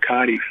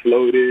 Connie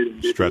floated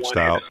and stretched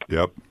out.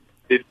 Yep.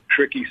 Did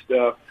tricky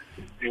stuff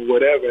and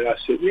whatever. And I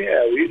said,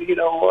 yeah, you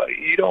know what?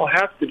 You don't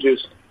have to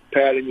just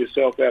pattern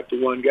yourself after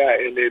one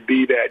guy and then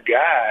be that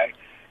guy.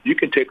 You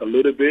can take a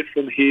little bit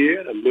from here,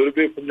 and a little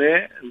bit from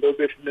there, and a little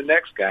bit from the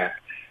next guy,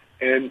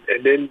 and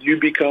then you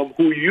become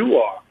who you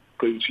are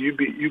because you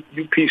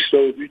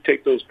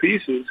take those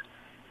pieces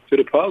to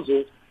the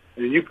puzzle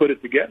and you put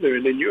it together,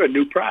 and then you're a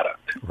new product.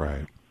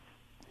 Right.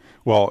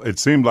 Well, it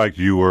seemed like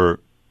you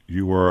were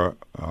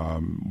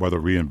whether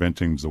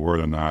reinventing is the word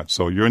or not.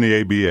 So you're in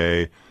the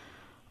ABA,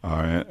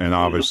 and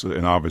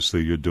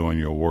obviously you're doing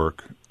your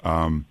work.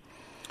 And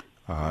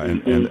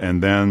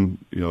then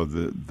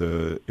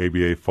the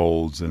ABA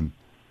folds and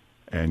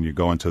you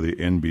go into the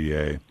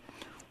NBA.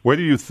 How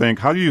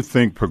do you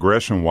think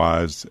progression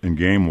wise and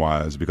game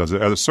wise? Because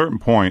at a certain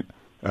point,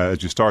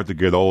 as you start to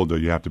get older,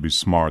 you have to be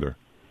smarter,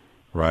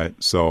 right?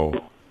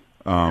 So,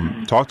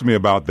 talk to me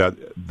about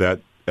that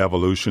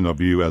evolution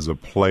of you as a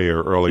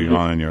player early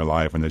on in your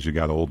life and as you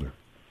got older.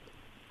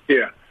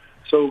 Yeah.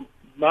 So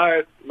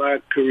my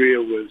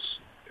career was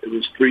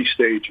 3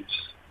 stages.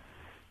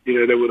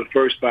 There were the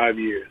first 5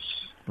 years.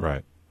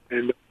 Right.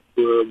 And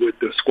with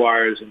the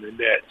Squires and the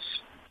Nets.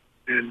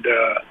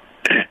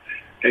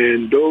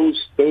 And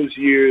those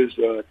years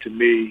to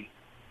me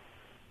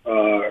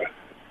are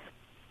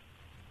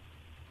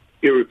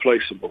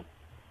irreplaceable.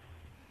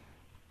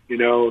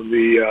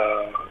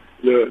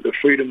 The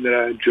freedom that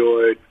I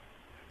enjoyed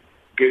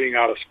getting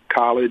out of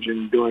college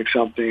and doing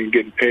something and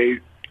getting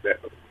paid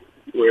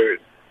where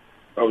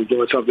I was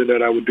doing something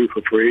that I would do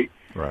for free.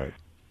 Right.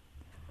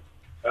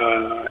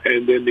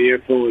 And then the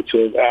influence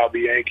of Al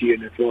Bianchi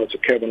and the influence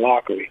of Kevin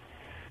Lockley,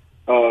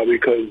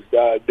 because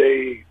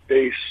they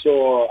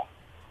saw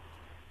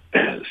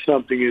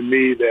something in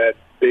me that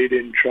they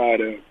didn't try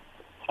to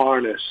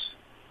harness,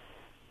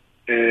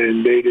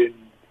 and they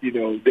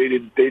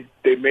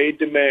made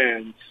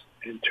demands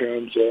in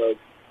terms of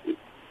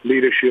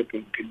leadership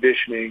and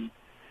conditioning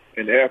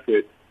and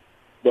effort,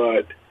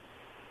 but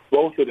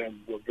both of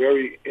them were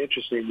very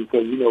interesting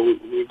because, we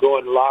go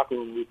in the locker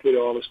room, we put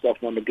all the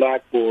stuff on the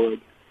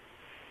blackboard,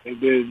 and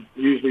then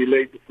usually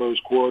late the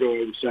first quarter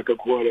or the second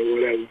quarter or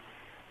whatever,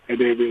 and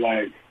they'd be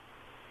like,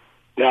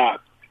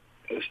 Doc,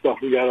 the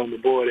stuff we got on the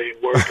board ain't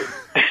working.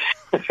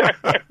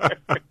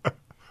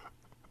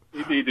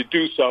 You need to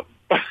do something.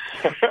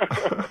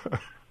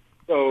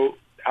 So,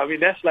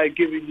 that's like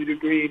giving you the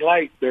green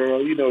light, Thurl.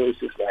 It's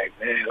just like,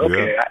 man,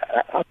 okay,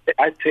 yeah.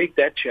 I take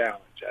that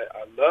challenge.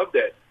 I love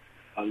that.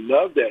 I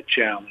love that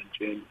challenge.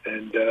 And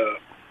so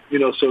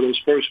those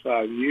first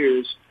 5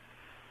 years,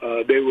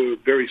 they were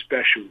very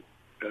special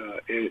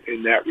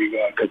in that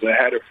regard because I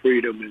had a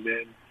freedom, and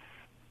then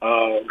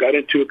got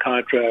into a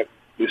contract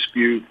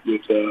dispute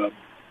with the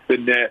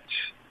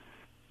Nets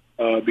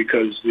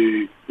because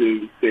the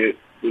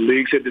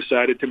leagues had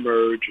decided to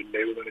merge, and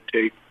they were going to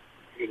take,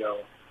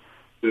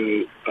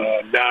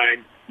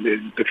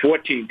 the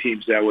 14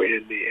 teams that were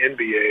in the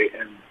NBA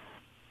and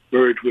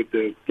merge with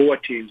the 4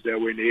 teams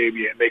that were in the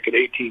ABA and make an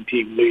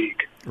 18-team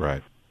league.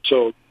 Right.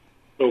 So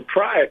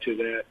prior to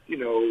that,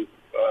 the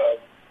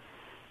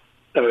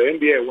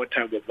NBA at one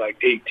time was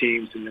like 8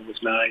 teams, and then it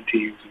was 9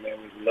 teams, and then it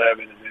was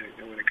 11, and then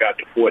when it got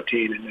to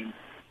 14, and then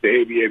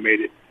the ABA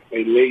made it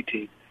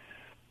 18.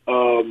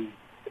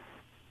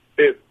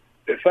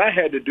 If I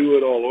had to do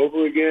it all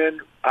over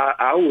again,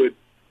 I would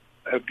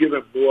have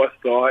given more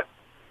thought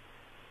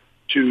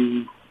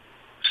to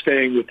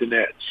staying with the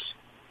Nets.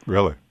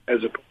 Really?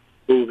 As opposed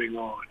to moving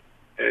on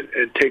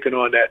and taking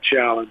on that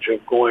challenge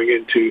of going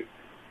into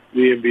the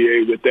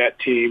NBA with that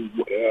team.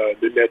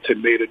 The Nets had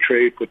made a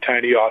trade for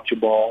Tiny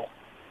Archibald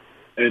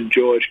and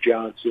George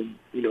Johnson,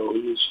 who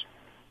was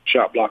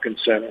shot blocking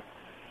center.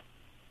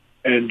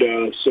 And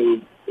so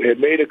they had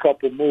made a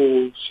couple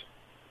moves,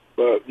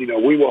 but,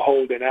 we were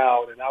holding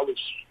out, and I was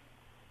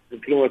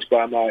influenced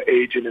by my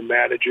agent and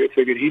manager. I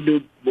figured he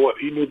knew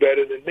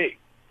better than me.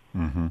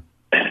 Mm-hmm.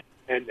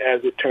 And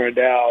as it turned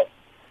out,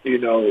 he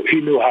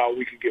knew how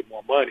we could get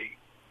more money,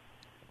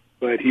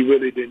 but he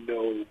really didn't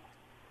know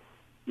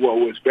what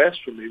was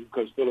best for me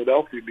because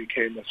Philadelphia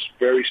became a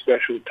very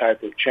special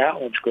type of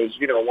challenge because,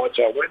 once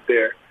I went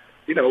there,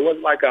 it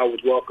wasn't like I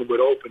was welcomed with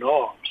open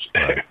arms.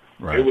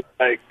 Right. It was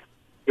like,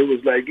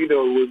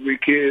 when we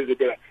kids, they'd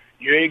be like,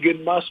 you ain't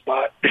getting my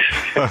spot.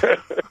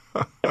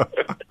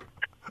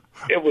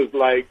 It was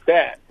like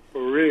that,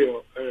 for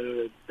real.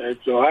 And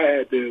so I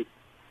had to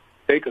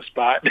take a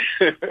spot.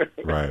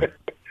 Right.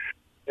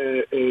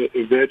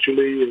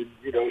 eventually,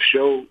 and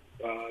show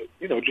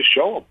just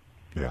show them.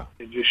 Yeah.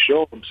 And just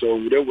show them. So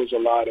there was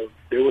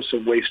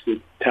some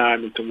wasted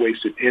time and some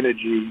wasted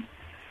energy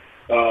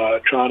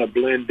trying to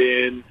blend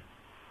in.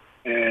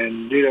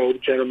 And, the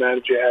general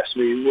manager asked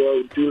me,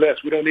 well, do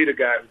less. We don't need a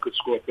guy who could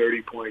score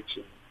 30 points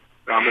and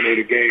dominate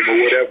a game or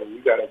whatever.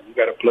 We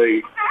gotta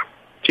play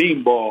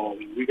team ball.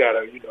 We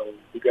gotta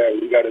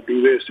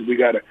do this, and we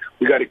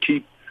gotta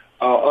keep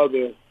our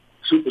other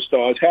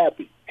superstars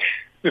happy.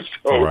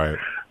 So right.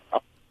 I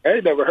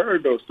ain't never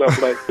heard no stuff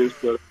like this,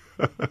 but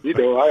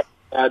I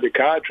had the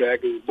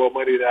contract. It was more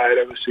money than I had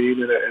ever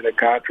seen in a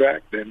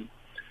contract, and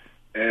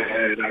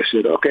I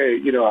said, okay,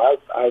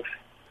 I've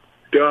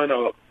done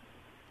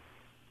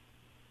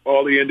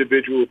all the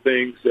individual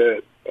things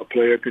that a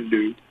player can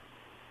do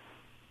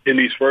in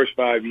these first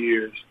 5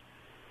 years.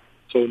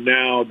 So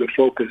now the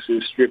focus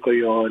is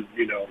strictly on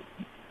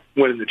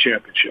winning the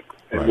championship,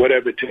 and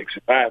whatever it takes.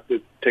 If I have to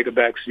take a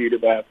back seat,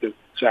 if I have to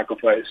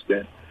sacrifice,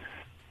 then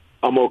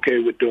I'm okay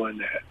with doing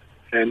that.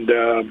 And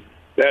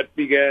that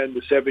began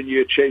the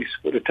 7-year chase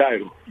for the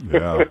title.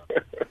 Yeah.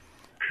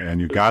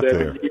 And you got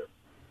there.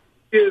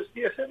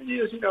 7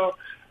 years,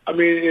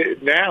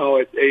 now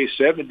at age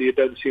 70, it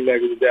doesn't seem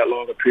like it was that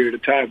long a period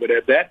of time. But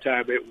at that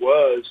time, it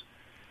was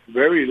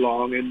very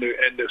long. And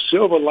the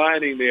silver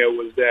lining there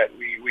was that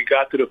we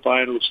got to the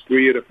finals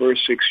 3 of the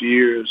first 6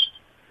 years,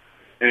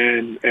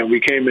 and we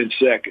came in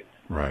second.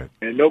 Right.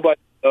 And nobody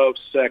loves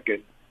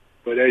second.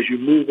 But as you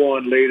move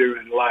on later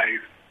in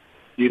life,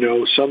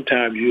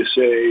 sometimes you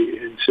say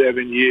in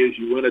 7 years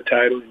you win a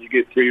title and you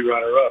get 3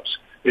 runner-ups,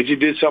 that you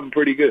did something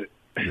pretty good.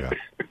 Yeah.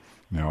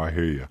 No, I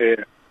hear you.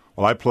 Yeah.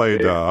 Well, I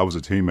played. I was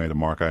a teammate of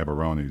Mark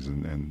Iabarone's,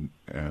 and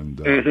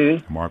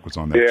Mark was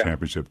on that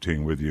championship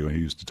team with you, and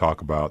he used to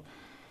talk about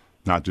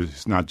not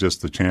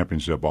just the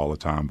championship all the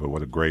time, but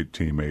what a great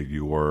teammate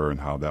you were, and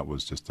how that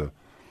was just an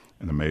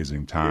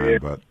amazing time. Yeah.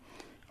 But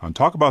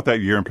talk about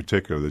that year in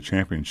particular, the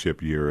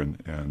championship year,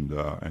 and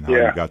how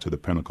you got to the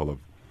pinnacle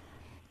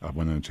of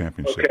winning a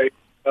championship. Okay.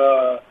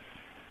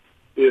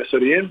 So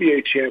the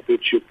NBA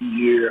championship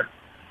year,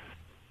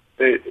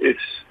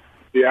 it's.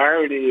 The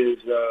irony is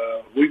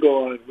we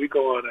go on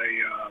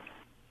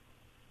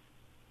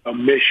a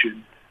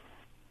mission.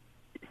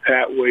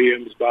 Pat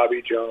Williams,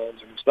 Bobby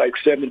Jones, and it's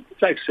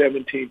like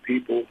 17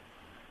 people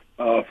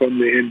from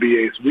the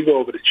NBA. So we go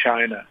over to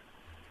China,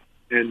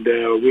 and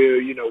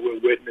we're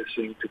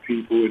witnessing to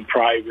people in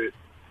private,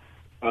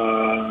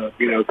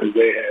 because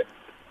they had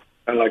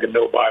kind of like a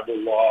no Bible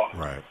law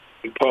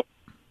in public.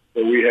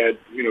 So we had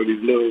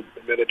these little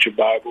miniature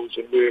Bibles,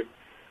 and it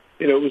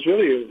was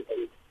really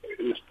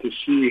is to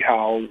see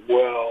how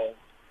well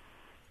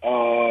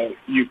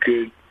you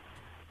could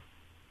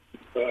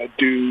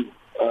do,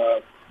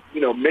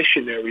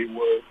 missionary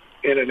work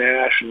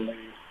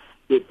internationally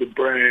with the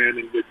brand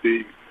and with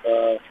the,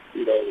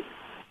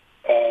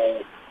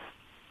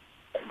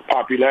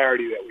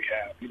 popularity that we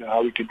have.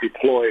 How we can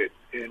deploy it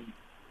in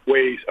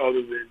ways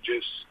other than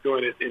just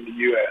doing it in the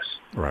U.S.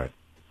 Right.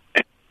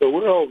 So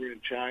we're over in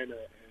China,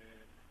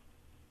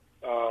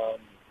 and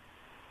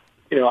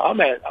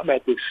I'm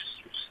at this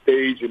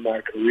stage in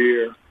my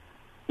career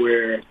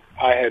where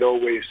I had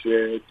always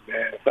said,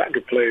 man, if I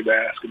could play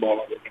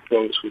basketball in the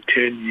pros for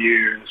 10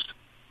 years,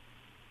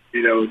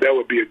 that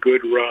would be a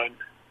good run.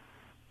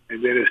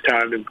 And then it's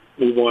time to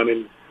move on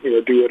and,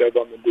 do whatever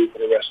I'm going to do for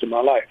the rest of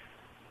my life.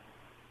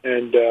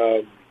 And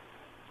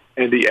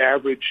the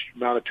average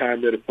amount of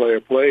time that a player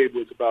played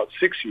was about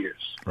 6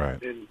 years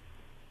in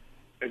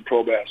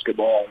pro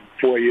basketball, and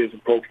 4 years in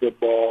pro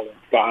football, and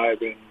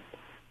 5 in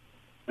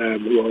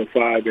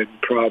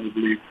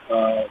probably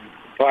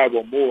 5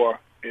 or more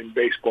in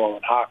baseball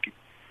and hockey.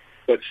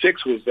 But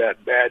 6 was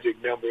that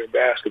magic number in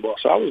basketball.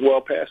 So I was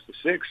well past the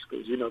 6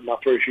 because, my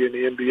first year in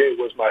the NBA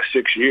was my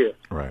 6th year.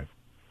 Right.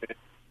 And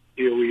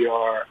here we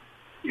are,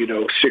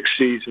 6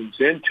 seasons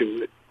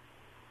into it.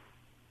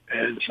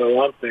 And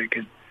so I'm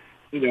thinking,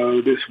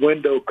 this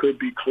window could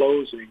be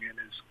closing, and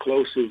as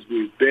close as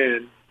we've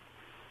been,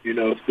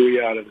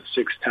 3 out of the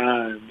 6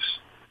 times,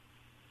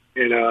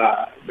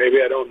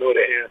 maybe I don't know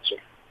the answer.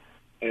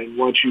 And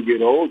once you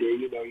get older,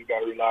 you got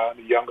to rely on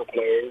the younger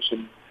players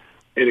and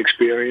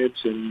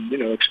experience. And,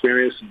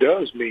 experience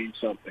does mean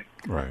something.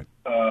 Right.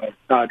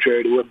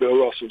 Contrary to what Bill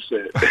Russell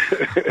said.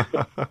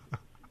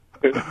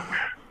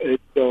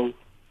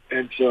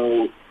 and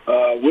so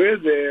we're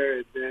there,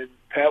 and then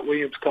Pat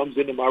Williams comes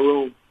into my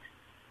room,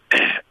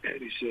 and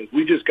he says,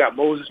 "We just got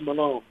Moses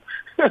Malone."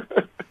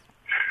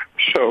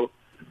 So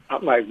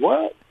I'm like,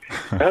 "What?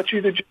 Aren't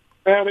you the general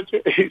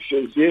manager?" He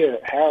says, "Yeah,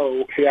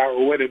 Harold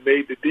went and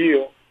made the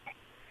deal,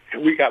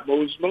 and we got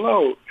Moses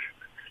Malone."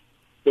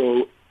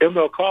 So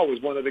ML Carr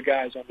was one of the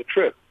guys on the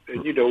trip.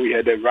 And, we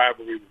had that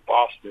rivalry with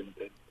Boston.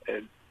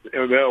 And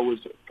ML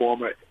was a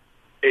former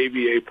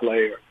ABA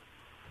player,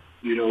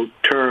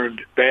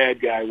 turned bad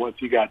guy once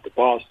he got to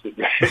Boston.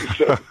 Right?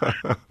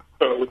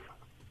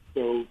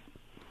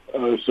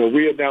 So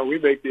we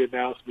make the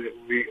announcement.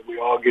 We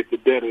all get to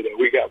dinner that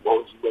we got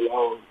Moses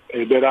Malone.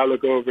 And then I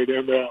look over at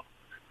ML,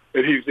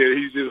 and he's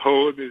just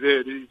holding his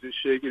head. He's just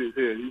shaking his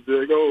head. He's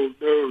like, "Oh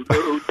no."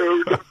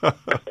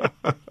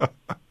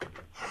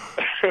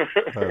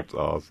 That's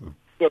awesome.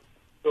 So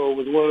it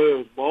was one of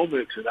those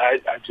moments, and I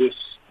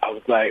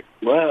was like,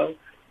 well,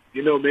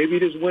 maybe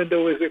this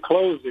window isn't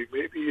closing.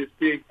 Maybe it's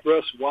being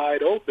thrust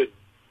wide open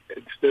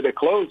instead of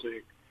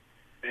closing.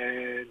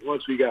 And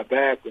once we got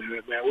back,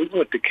 man, we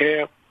went to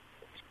camp,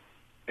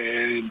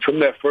 and from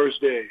that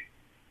first day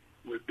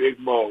with Big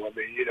Mo, I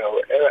mean,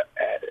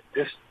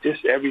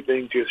 just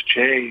everything just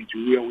changed.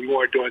 We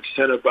weren't doing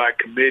center by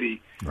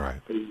committee. Right.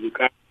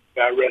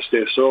 God rest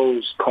their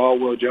souls,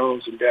 Caldwell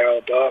Jones and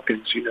Darryl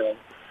Dawkins.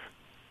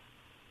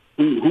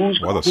 Who's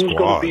going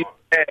to be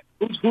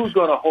who's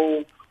going to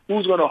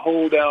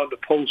hold down the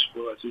post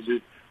for us? Is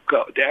it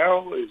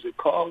Darryl? Is it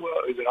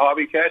Caldwell? Is it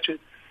Harvey Catching?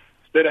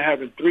 Instead of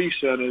having three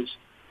centers,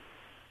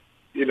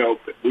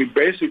 we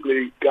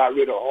basically got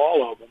rid of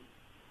all of them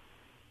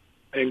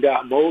and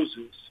got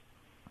Moses,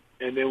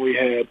 and then we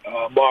had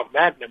Mark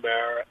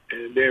McNamara,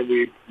 and then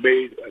we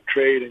made a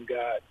trade and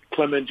got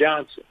Clement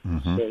Johnson.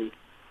 Mm-hmm. So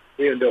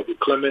we ended up with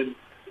Clement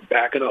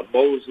backing up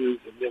Moses,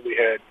 and then we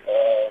had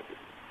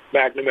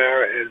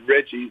McNamara and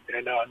Reggie,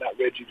 and not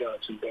Reggie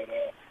Johnson, but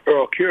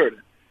Earl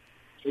Cureton.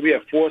 So we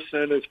had 4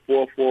 centers,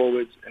 4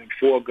 forwards, and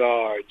 4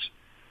 guards.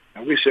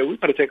 And we said, we're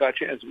going to take our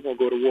chances. We're going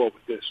to go to war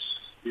with this.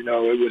 It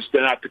was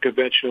not the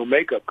conventional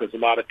makeup, because a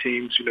lot of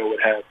teams,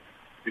 would have,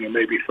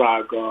 maybe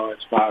 5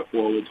 guards, 5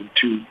 forwards, and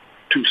two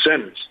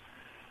centers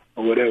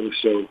or whatever.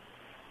 So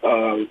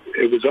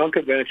it was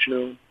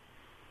unconventional.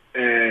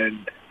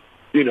 And,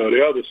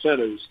 the other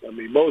centers, I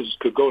mean, Moses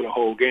could go the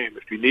whole game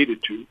if he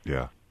needed to.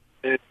 Yeah.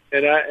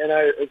 And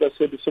I, as I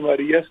said to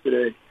somebody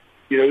yesterday,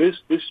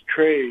 this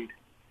trade,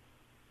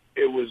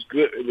 it was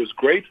good. It was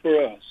great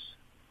for us,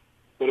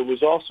 but it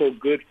was also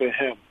good for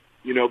him,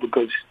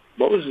 because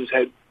Moses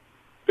had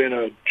been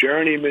a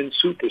journeyman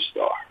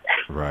superstar.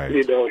 Right.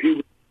 He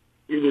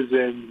was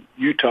in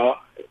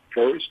Utah at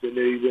first, and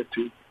then he went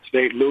to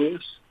St.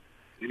 Louis,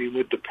 then he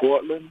went to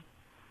Portland,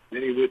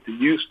 then he went to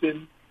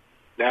Houston.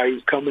 Now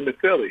he's coming to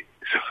Philly.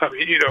 So, I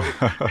mean,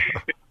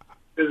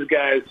 this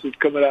guy is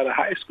coming out of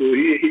high school.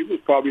 He was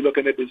probably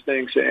looking at this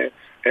thing saying,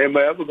 am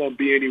I ever going to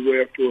be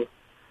anywhere for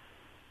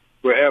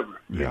forever,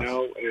 yes.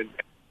 And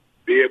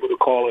be able to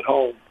call it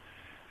home.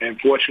 And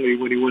fortunately,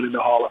 when he went in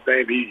the Hall of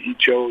Fame, he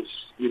chose,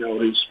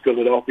 his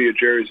Philadelphia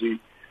jersey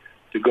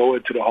to go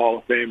into the Hall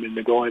of Fame and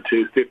to go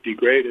into his 50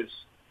 greatest,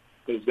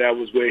 because that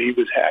was where he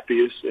was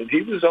happiest. And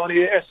he was only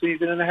there a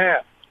season and a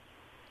half.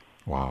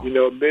 Wow.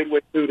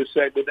 Midway through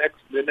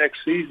the next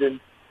season,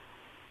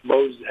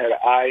 Moses had an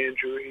eye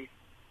injury,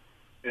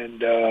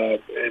 and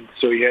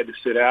so he had to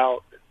sit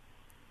out.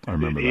 I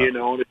remember and he that. and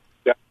the owner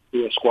got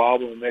to a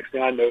squabble, and next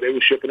thing I know, they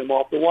were shipping him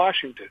off to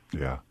Washington.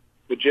 Yeah.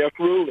 With Jeff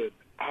Ruland.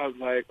 I was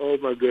like, oh,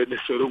 my goodness,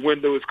 so the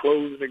window is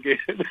closing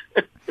again.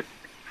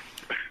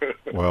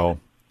 Well,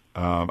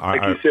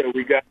 like you said,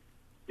 we got,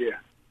 yeah.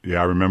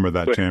 Yeah, I remember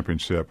that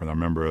championship, and I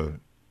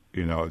remember,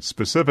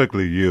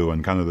 specifically you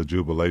and kind of the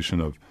jubilation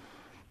of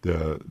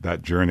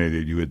that journey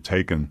that you had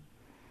taken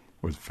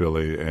with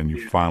Philly, and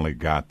you finally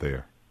got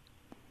there.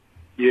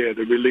 Yeah,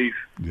 the relief.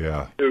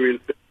 Yeah. The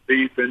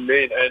relief,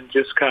 and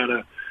just kind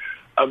of,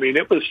 I mean,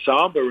 it was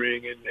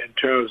sombering in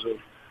terms of,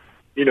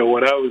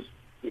 when I was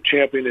the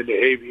champion in the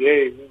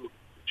AVA,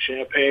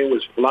 champagne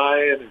was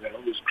flying, and I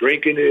was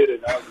drinking it,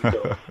 and I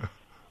was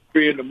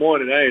 3 in the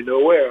morning, I didn't know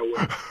where I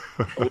was.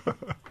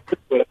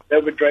 But I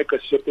never drank a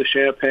sip of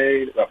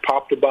champagne. I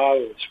popped a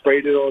bottle and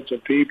sprayed it on some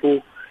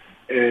people,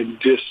 and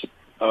just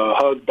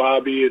hugged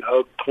Bobby and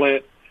hugged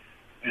Clint,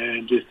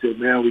 and just said,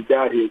 man, we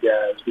got here,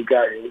 guys. We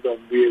got here. We're going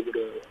to be able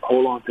to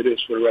hold on to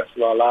this for the rest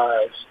of our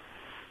lives.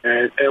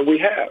 And we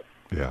have.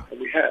 Yeah. And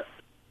we have.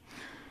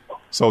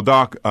 So,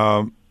 Doc,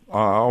 I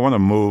want to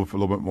move a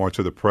little bit more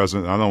to the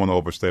present. I don't want to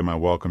overstay my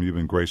welcome. You've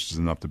been gracious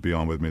enough to be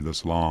on with me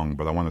this long,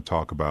 but I want to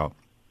talk about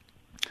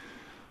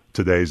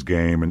today's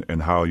game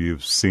and how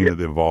you've seen it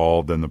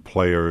evolve, and the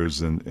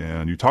players,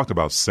 and you talked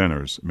about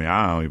centers. I mean,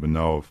 I don't even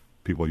know if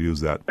people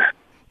use that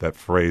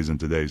phrase in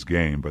today's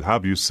game, but how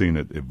have you seen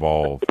it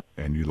evolve?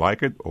 And you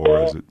like it,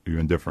 or is it you're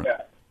indifferent?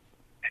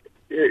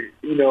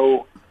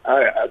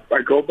 I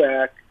go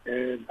back,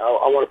 and I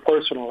want to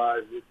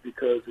personalize it,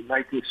 because in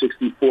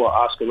 1964,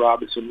 Oscar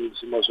Robertson was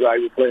the most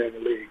valuable player in the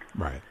league.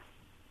 Right.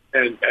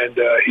 And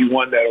he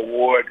won that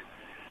award.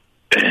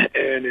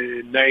 And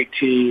in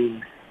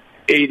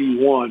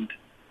 1981,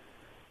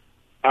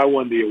 I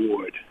won the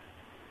award.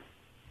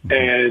 Mm-hmm.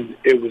 And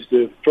it was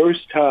the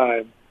first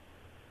time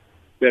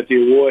that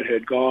the award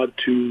had gone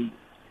to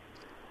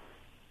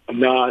a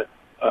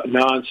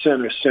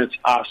non-center since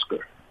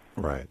Oscar.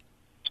 Right.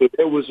 So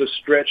there was a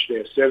stretch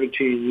there,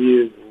 17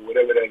 years or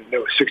whatever that is.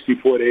 No,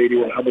 64 to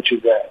 81. How much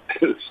is that?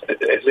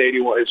 It's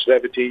 81. It's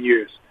 17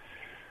 years.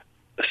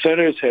 The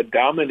centers had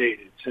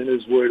dominated.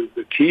 Centers were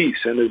the key.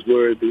 Centers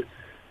were the,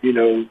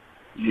 you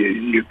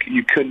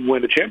couldn't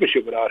win a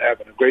championship without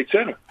having a great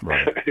center.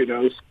 Right.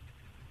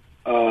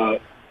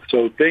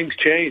 So things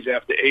changed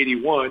after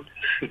 81,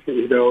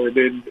 and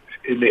then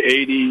in the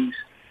 80s,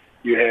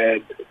 you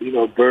had,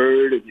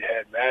 Bird, and you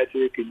had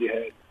Magic, and you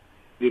had,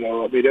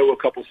 I mean, there were a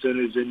couple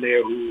centers in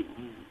there who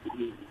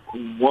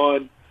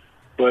won,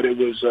 but it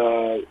was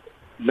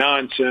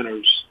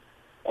non-centers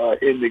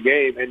in the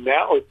game. And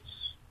now it's,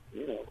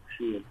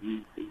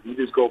 you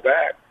just go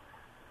back.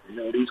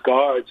 These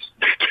guards,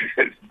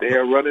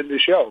 they're running the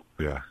show.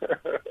 Yeah.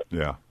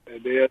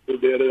 And they're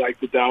like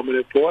the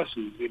dominant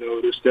forces.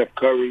 The Steph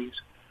Currys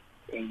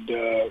and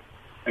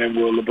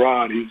Will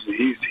LeBron.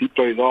 He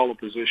plays all the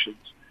positions,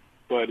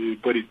 but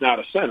he's not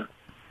a center.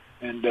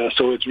 And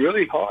so it's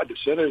really hard. The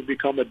center has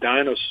become a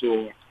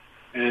dinosaur.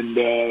 And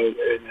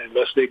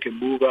unless they can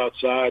move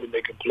outside and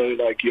they can play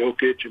like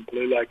Jokic and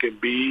play like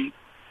Embiid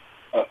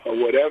or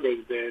whatever,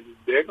 then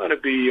they're going to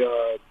be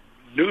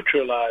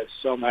neutralized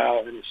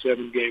somehow in a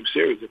 7-game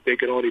series if they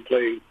can only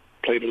play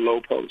the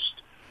low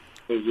post.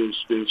 Because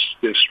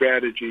there's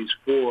strategies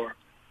for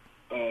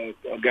a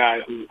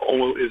guy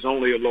who is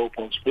only a low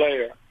post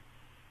player,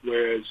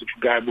 whereas if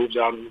a guy moves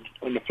out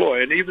on the floor.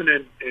 And even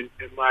in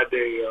my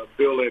day,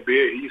 Bill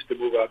Laimbeer, he used to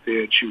move out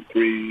there and shoot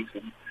threes.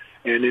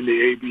 And in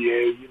the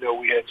ABA,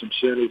 we had some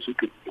centers who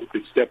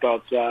could step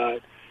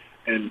outside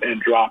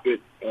and drop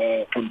it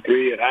from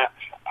three. And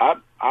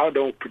I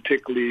don't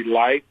particularly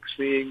like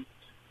seeing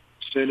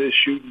centers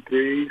shooting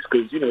threes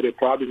because, they're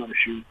probably going to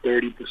shoot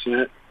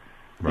 30%,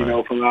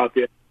 right. From out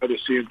there. I'd rather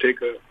see them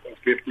take a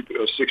 50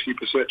 or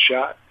 60%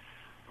 shot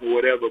or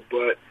whatever.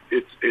 But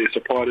it's a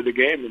part of the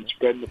game, and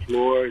spreading the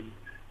floor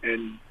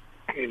and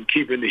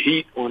keeping the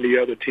heat on the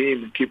other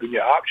team and keeping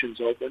your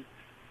options open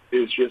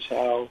is just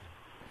how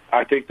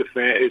I think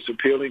it's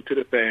appealing to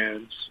the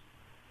fans.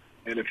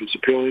 And if it's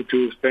appealing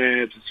to the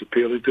fans, it's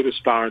appealing to the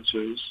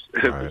sponsors.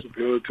 Right. If it's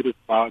appealing to the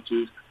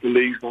sponsors, the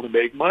league's going to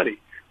make money.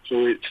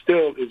 So it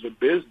still is a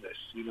business.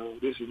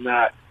 This is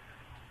not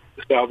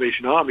the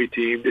Salvation Army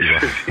team. This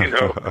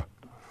is,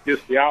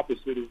 just the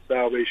opposite of the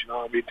Salvation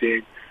Army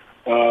team.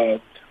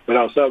 But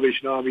our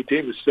Salvation Army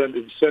team,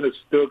 the center's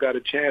still got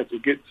a chance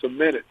of getting some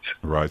minutes.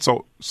 Right.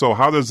 So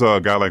how does a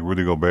guy like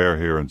Rudy Gobert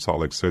here in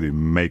Salt Lake City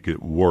make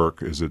it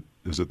work? Is it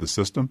the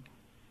system?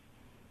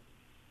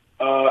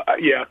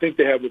 Yeah, I think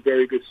they have a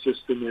very good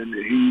system, and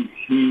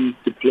he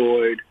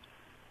deployed,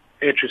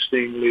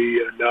 interestingly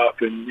enough,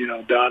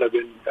 and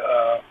Donovan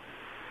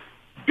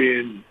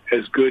being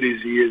as good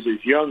as he is,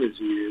 as young as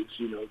he is,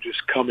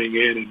 just coming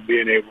in and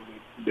being able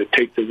to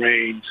take the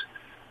reins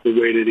the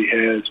way that he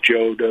has.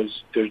 Joe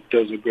does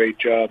a great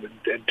job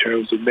in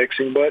terms of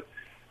mixing, but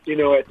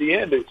at the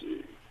end, it's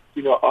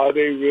are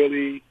they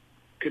really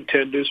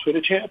contenders for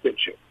the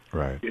championship?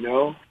 Right. Can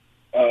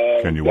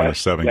you win a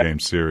 7-game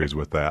series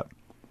with that?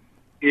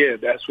 Yeah,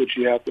 that's what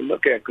you have to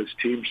look at because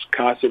teams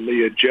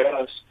constantly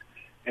adjust.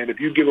 And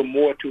if you give them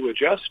more to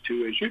adjust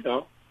to, as you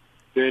know,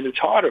 then it's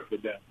harder for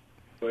them.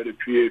 But if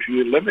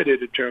you're limited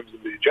in terms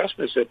of the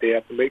adjustments that they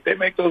have to make, they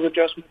make those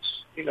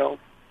adjustments,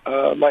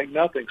 like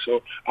nothing.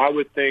 So I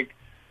would think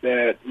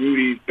that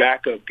Rudy's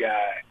backup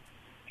guy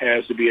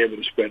has to be able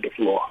to spread the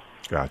floor.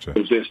 Gotcha.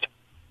 Because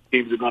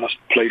teams are going to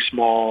play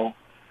small,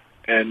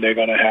 and they're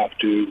going to have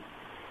to,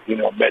 they're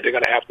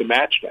going to have to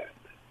match that.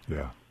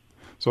 Yeah.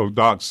 So,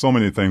 Doc, so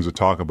many things to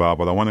talk about,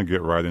 but I want to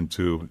get right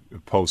into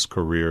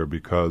post-career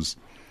because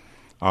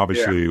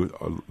obviously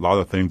a lot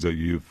of things that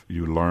you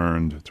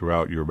learned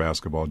throughout your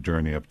basketball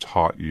journey have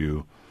taught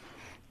you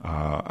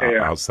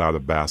outside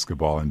of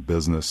basketball and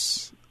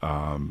business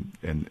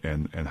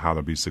and how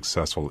to be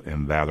successful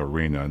in that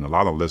arena. And a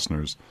lot of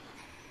listeners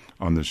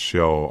on this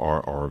show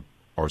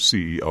are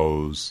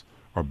CEOs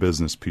or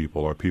business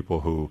people or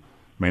people who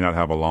may not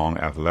have a long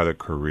athletic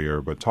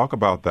career, but talk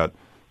about that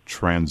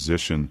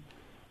transition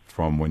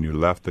from when you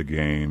left the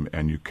game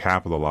and you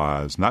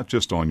capitalized not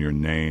just on your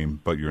name,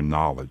 but your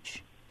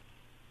knowledge.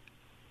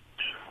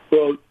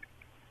 Well,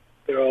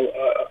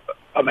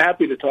 I'm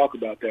happy to talk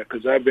about that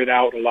because I've been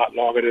out a lot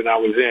longer than I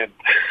was in.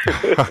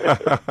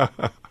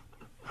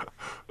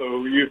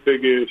 So you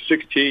figure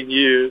 16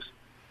 years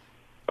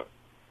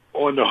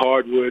on the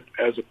hardwood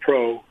as a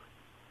pro,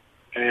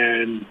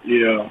 and,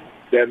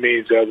 that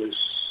means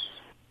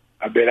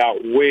I've been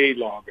out way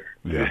longer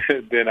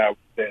than I was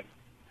in.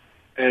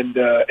 And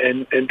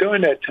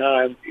during that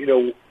time,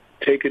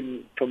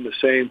 taken from the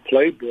same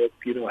playbook,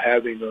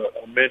 having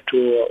a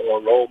mentor or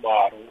a role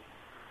model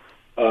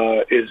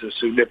is a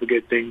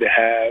significant thing to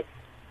have.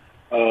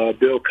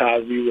 Bill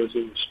Cosby was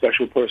a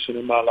special person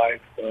in my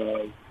life,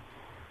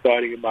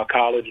 starting in my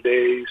college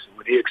days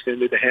when he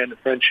extended the hand of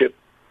friendship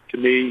to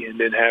me, and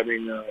then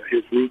having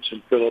his roots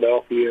in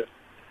Philadelphia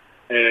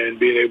and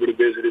being able to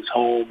visit his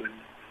home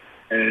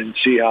and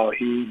see how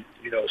he,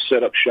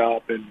 set up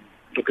shop and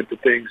look at the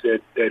things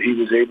that he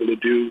was able to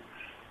do.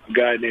 A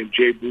guy named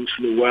J. Bruce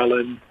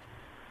Llewellyn,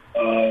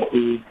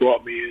 who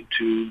brought me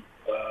into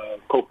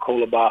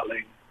Coca-Cola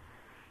bottling,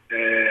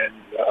 and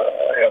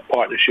a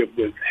partnership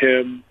with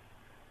him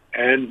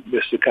and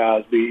Mr.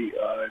 Cosby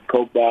and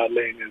Coke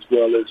bottling, as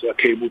well as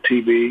cable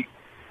TV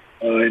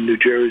in New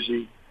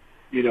Jersey.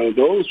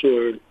 Those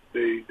were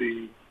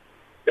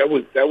that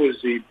was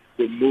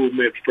the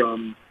movement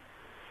from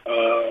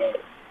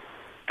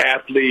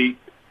athlete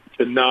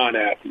to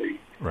non-athlete.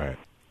 Right.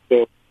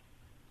 So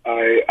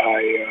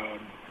I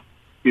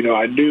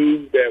I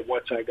knew that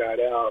once I got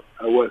out,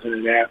 I wasn't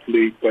an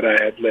athlete, but I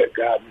had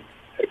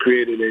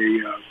created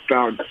a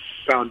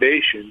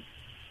foundation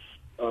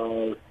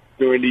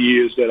during the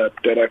years that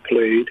I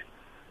played,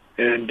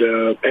 and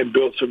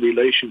built some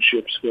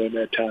relationships during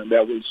that time.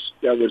 That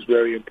was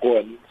very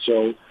important.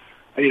 So,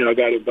 I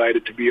got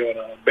invited to be on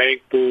a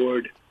bank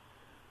board,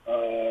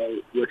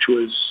 which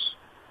was,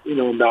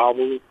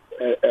 novel.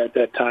 At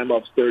that time, I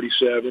was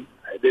 37.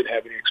 I didn't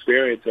have any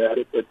experience at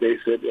it, but they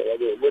said,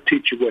 we'll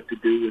teach you what to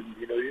do. And,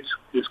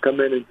 just come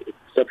in and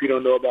stuff you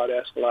don't know about,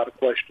 ask a lot of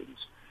questions,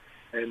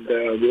 and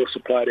we'll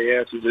supply the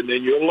answers, and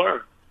then you'll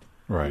learn.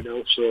 Right.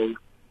 So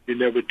you're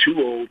never too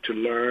old to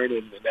learn,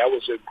 and that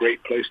was a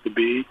great place to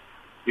be.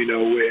 And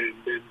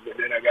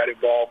then I got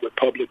involved with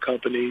public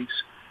companies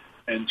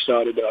and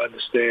started to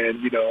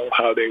understand,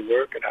 how they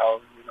work and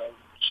how,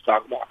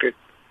 stock market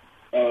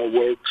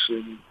works,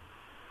 and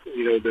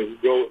rode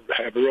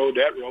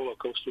that roller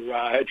coaster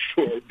ride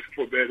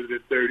for better than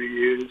 30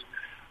 years.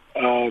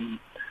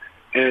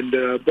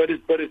 But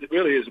it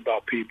really is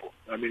about people.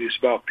 I mean, it's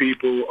about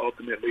people,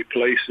 ultimately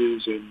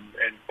places and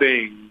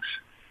things.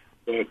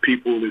 But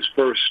people is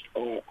first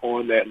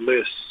on that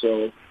list.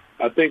 So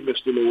I think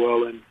Mr.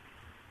 Llewellyn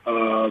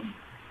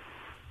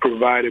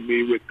provided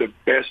me with the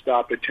best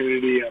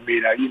opportunity. I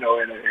mean,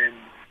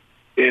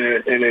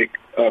 in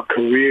a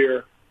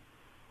career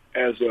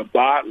as a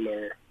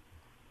bottler,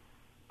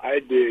 I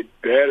did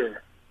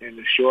better in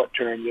the short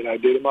term than I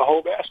did in my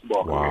whole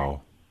basketball career.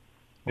 Wow.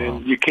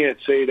 And you can't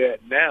say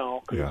that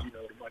now because,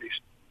 the money's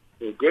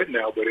so good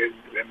now. But in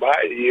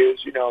my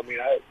years,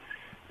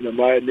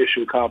 my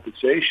initial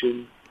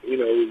compensation,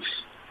 was,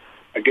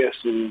 I guess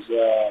it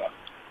was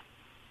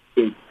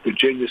the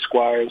Virginia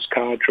Squires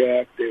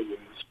contract. It was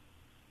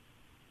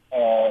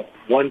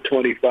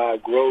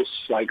 125 gross,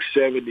 like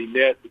 70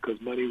 net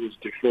because money was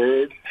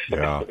deferred.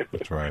 Yeah,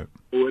 that's right.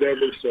 Or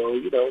whatever. So,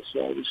 so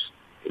I was,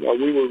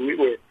 we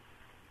were,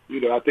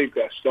 I think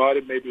I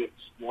started maybe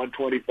it's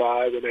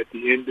 125, and at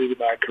the end of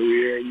my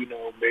career,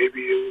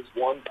 maybe it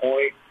was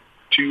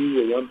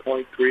 1.2 or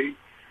 1.3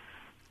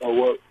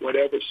 or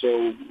whatever.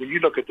 So when you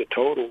look at the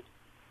total,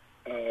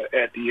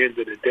 at the end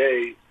of the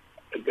day,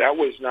 that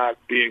was not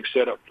being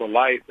set up for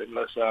life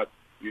unless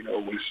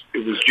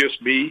it was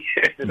just me,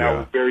 and I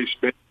was very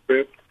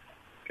spendthrift,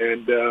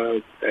 and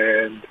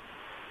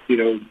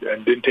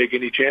didn't take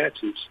any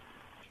chances.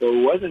 So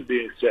it wasn't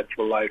being set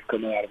for life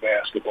coming out of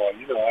basketball.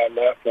 I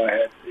left. I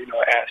had,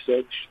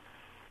 assets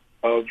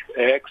of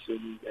X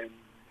and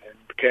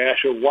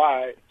cash of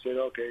Y. And said,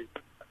 okay,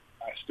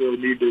 I still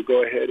need to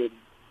go ahead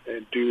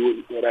and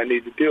do what I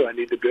need to do. I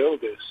need to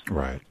build this.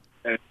 Right.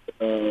 And,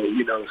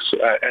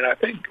 and I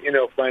think,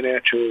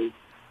 financial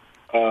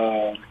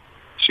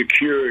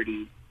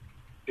security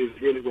is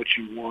really what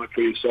you want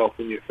for yourself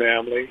and your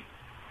family.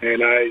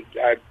 And I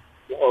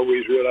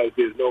always realize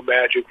there's no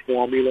magic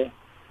formula.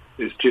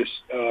 It's just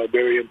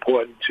very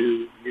important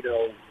to,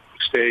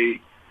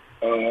 stay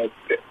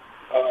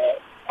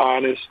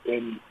honest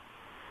and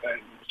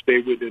stay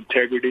with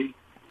integrity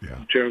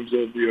in terms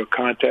of your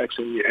contacts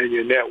and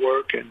your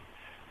network,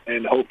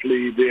 and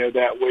hopefully they're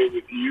that way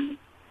with you.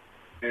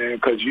 And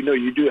because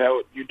you do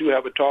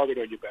have a target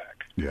on your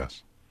back.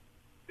 Yes.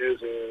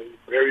 There's a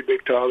very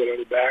big target on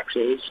the back. So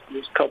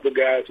there's a couple of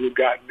guys who've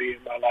gotten me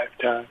in my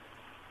lifetime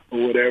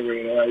or whatever,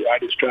 and I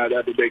just try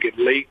not to make it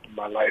late in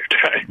my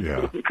lifetime.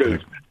 Yeah. because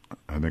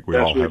I think we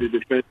that's all where have. the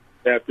defense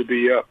have to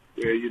be up.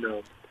 Where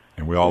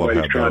and we all have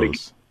had trying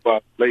those. To get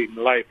up late in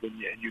life, and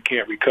you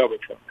can't recover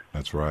from it.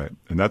 That's right,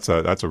 and that's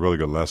a really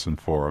good lesson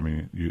for. I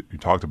mean, you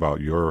talked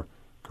about your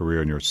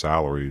career and your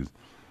salaries.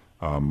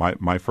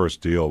 My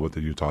first deal with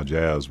the Utah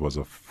Jazz was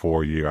a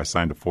 4-year. I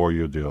signed a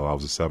 4-year deal. I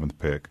was the 7th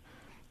pick,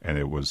 and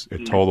it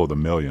totaled $1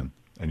 million.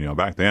 And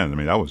back then, I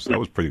mean, that was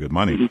pretty good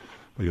money.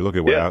 But you look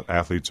at what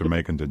athletes are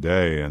making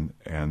today, and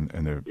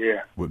they're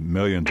with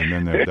millions, and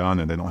then they're done,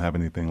 and they don't have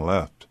anything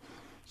left.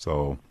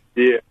 So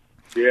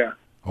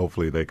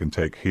hopefully they can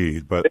take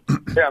heed. But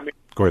I mean,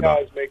 go ahead.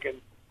 Guys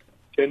making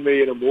 $10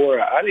 million or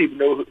more. I didn't even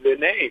know their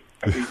name.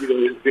 I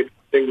mean,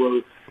 they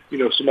were,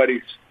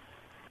 somebody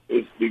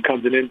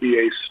becomes an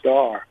NBA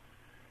star,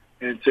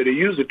 and so they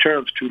use the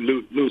terms too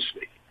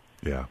loosely.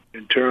 Yeah.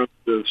 In terms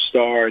of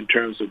star, in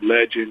terms of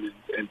legend,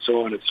 and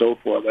so on and so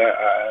forth.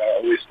 I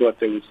always thought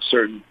there was a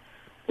certain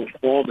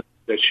performance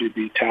that should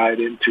be tied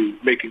into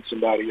making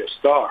somebody a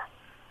star.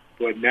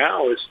 But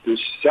now it's the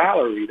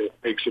salary that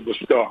makes him a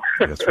star.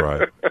 That's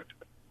right.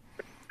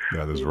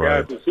 That is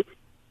right.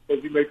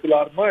 Because he makes a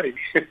lot of money.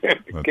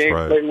 That's Can't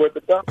right. play with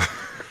the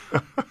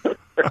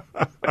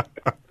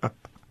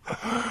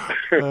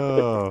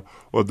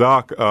Well,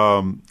 Doc,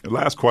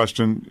 last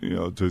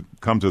question, to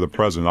come to the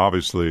present.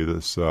 Obviously,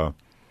 this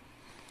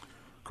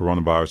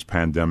coronavirus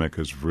pandemic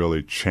has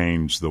really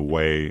changed the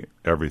way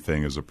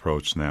everything is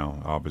approached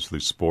now.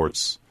 Obviously,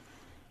 sports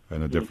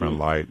in a different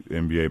light,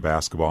 NBA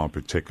basketball in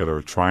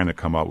particular, trying to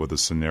come up with a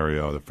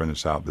scenario to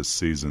finish out this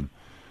season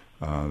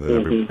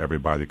that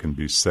everybody can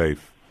be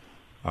safe.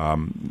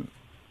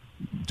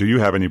 Do you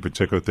have any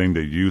particular thing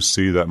that you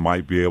see that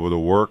might be able to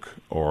work,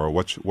 or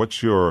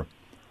what's your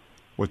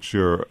What's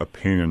your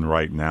opinion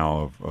right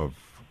now of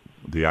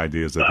the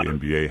ideas that the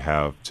NBA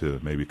have to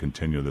maybe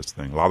continue this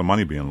thing? A lot of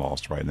money being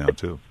lost right now,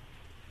 too.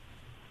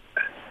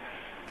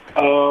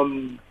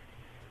 And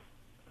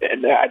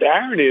the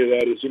irony of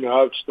that is,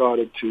 I've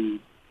started to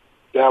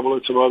dabble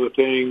in some other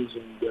things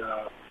and,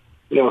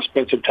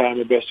 spent some time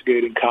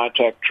investigating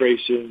contact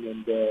tracing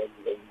and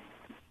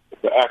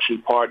actually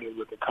partnered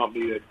with a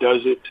company that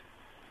does it.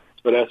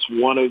 So that's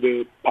one of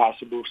the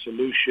possible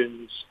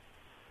solutions.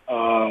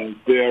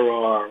 There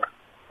are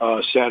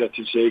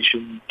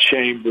sanitization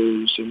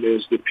chambers, and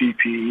there's the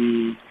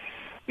PPE,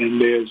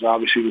 and there's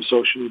obviously the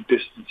social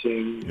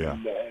distancing. Yeah.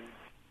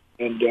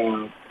 And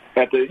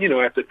at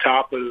the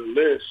top of the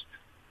list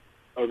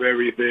of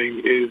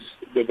everything is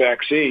the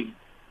vaccine.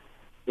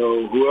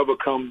 So whoever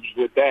comes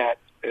with that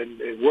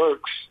and it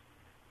works,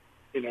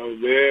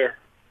 they're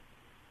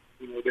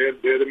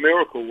the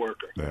miracle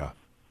worker. Yeah.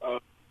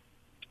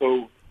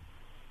 So,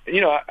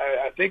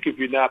 I think if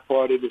you're not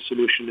part of the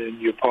solution, then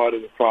you're part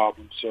of the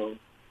problem. So,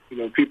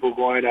 people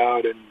going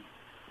out and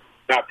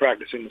not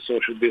practicing the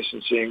social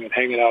distancing and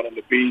hanging out on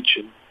the beach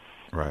and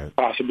right.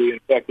 possibly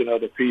infecting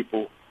other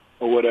people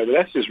or whatever,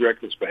 that's just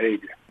reckless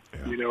behavior.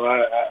 Yeah.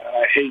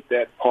 I hate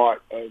that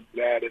part of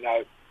that, and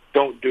I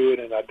don't do it,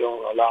 and I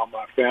don't allow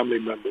my family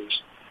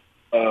members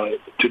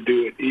to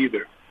do it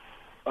either.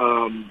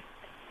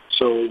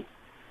 So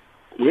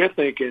we're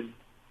thinking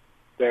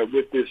that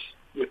with this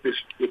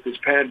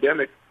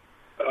pandemic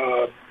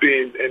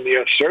being and the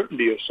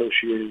uncertainty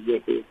associated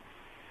with it,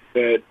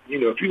 that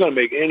if you're going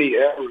to make any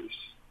errors,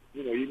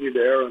 you need to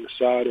err on the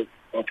side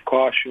of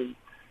caution,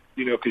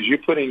 because you're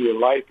putting your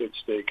life at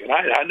stake. And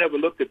I never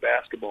looked at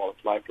basketball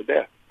as life or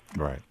death,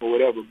 right, or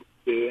whatever.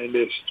 And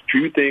there's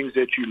few things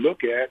that you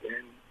look at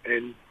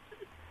in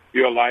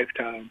your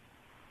lifetime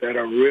that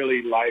are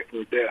really life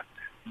or death.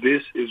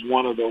 This is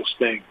one of those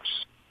things.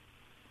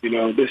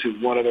 This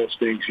is one of those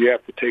things you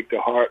have to take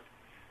to heart.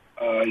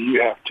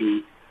 You have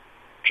to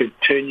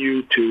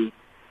continue to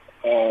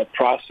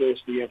process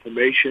the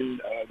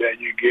information that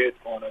you get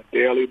on a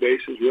daily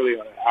basis, really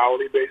on an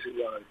hourly basis,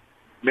 on a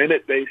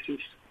minute basis,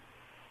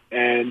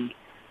 and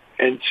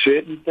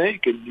sit and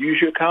think and use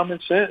your common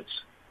sense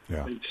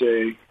and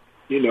say,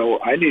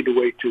 I need to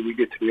wait till we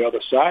get to the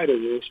other side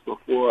of this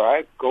before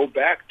I go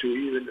back to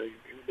even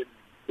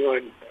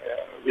doing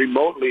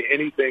remotely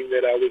anything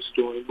that I was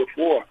doing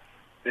before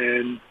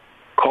and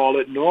call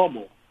it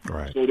normal.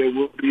 Right. So there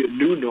will be a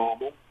new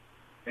normal,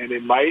 and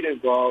it might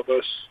involve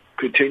us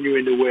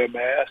continuing to wear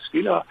masks.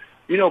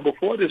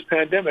 Before this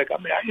pandemic, I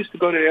used to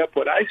go to the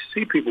airport. I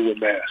see people with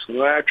masks.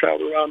 I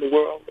travel around the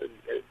world,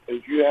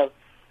 as you have.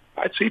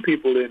 I see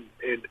people in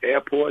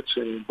airports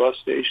and in bus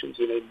stations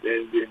and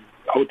in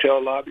hotel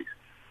lobbies,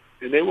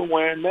 and they were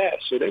wearing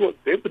masks. So they were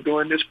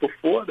doing this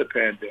before the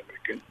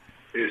pandemic, and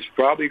it's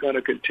probably going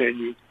to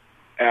continue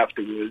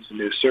afterwards. And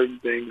there's certain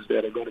things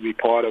that are going to be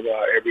part of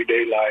our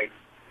everyday life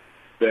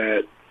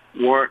that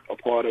weren't a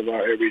part of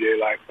our everyday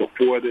life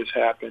before this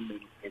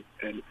happened,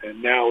 and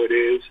now it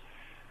is.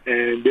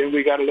 And then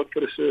we got to look for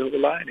the silver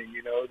lining.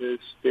 There's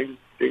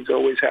things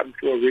always happen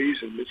for a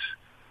reason. This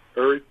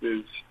earth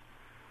is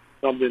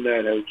something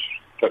that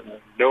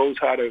knows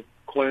how to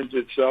cleanse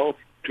itself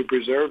to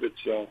preserve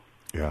itself.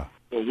 Yeah.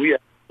 So we have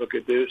to look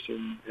at this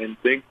and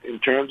think in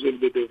terms of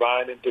the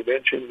divine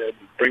intervention that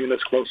bringing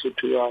us closer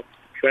to our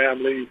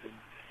families and,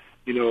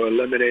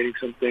 eliminating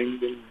some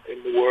things in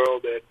the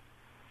world that,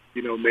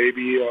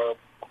 maybe are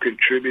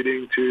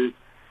contributing to,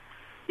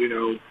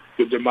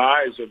 the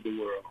demise of the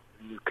world.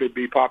 And it could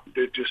be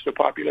just a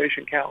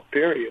population count,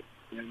 period,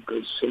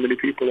 because so many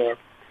people are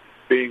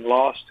being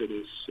lost to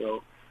this.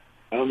 So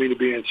I don't mean to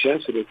be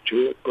insensitive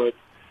to it, but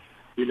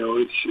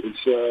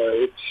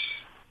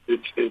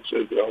it's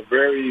a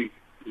very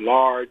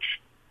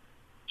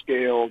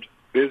large-scaled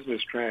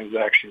business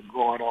transaction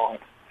going on.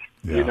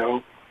 Yeah.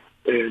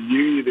 And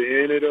you either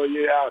in it or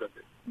you're out of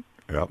it.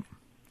 Yep.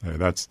 Hey,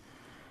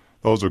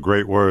 those are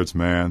great words,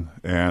 man.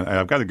 And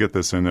I've got to get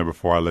this in there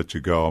before I let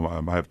you go.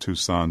 I have two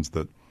sons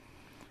that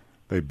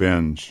they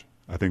binge.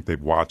 I think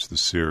they've watched the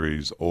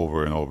series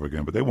over and over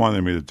again, but they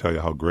wanted me to tell you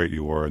how great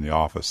you were in The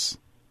Office.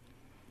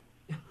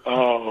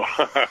 Oh.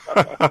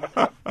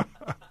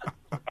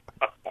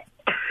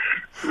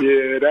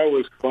 Yeah, that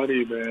was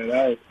funny,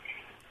 man.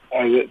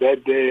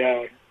 That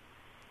day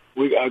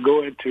I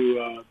go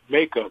into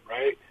makeup,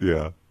 right?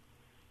 Yeah.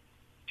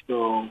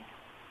 So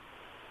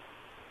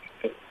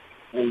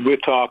when we're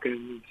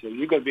talking, so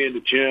you're going to be in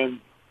the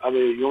gym.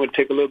 You want to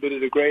take a little bit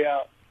of the gray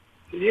out?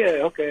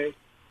 Yeah, okay.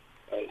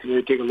 So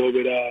we take a little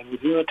bit out.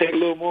 If you want to take a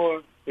little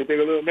more, you take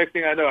a little. Next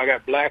thing I know, I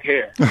got black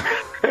hair.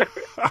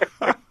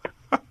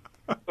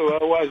 So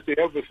I watched the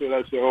episode.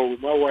 I said, "Oh,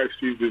 my wife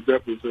sees this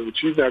episode.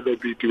 She's not going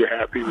to be too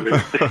happy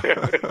with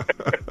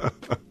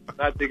it."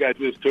 I think I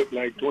just took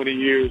like 20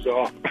 years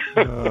off.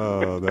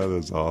 Oh, that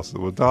is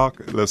awesome. Well, Doc,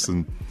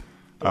 listen.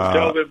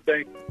 Tell them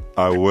thank you.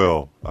 I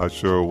will. I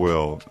sure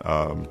will.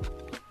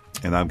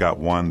 And I've got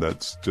one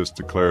that's just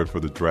declared for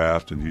the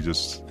draft, and he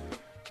just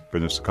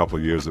finished a couple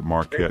of years at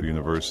Marquette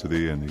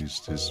University, and he's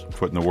just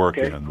putting the work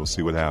in. We'll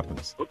see what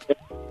happens. Okay.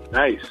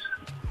 Nice.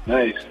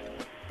 Nice.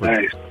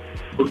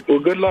 Well,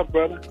 good luck,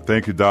 brother.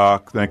 Thank you,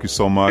 Doc. Thank you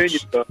so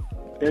much.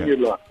 Send your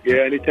luck. Yeah,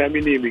 anytime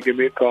you need me, give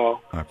me a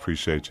call. I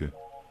appreciate you.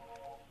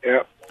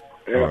 Yep.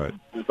 All right.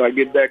 If I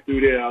get back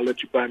through there, I'll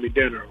let you buy me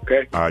dinner,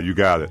 okay? All right, you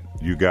got it.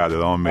 You got it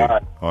on me.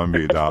 Right. On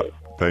me, Doc.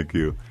 Thank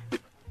you.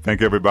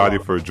 Thank everybody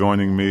for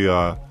joining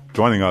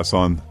us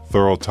on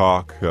Thorough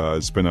Talk.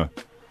 It's been an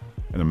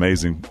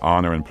amazing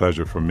honor and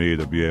pleasure for me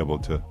to be able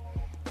to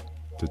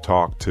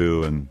talk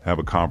to and have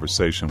a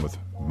conversation with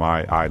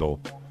my idol,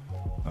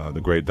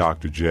 the great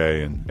Dr.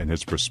 J, and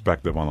his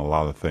perspective on a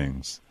lot of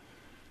things.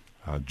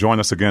 Join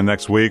us again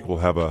next week. We'll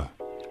have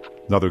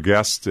another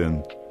guest,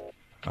 and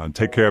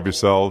take care of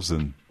yourselves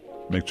and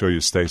make sure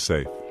you stay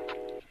safe.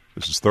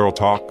 This is Thorough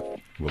Talk.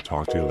 We'll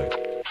talk to you later.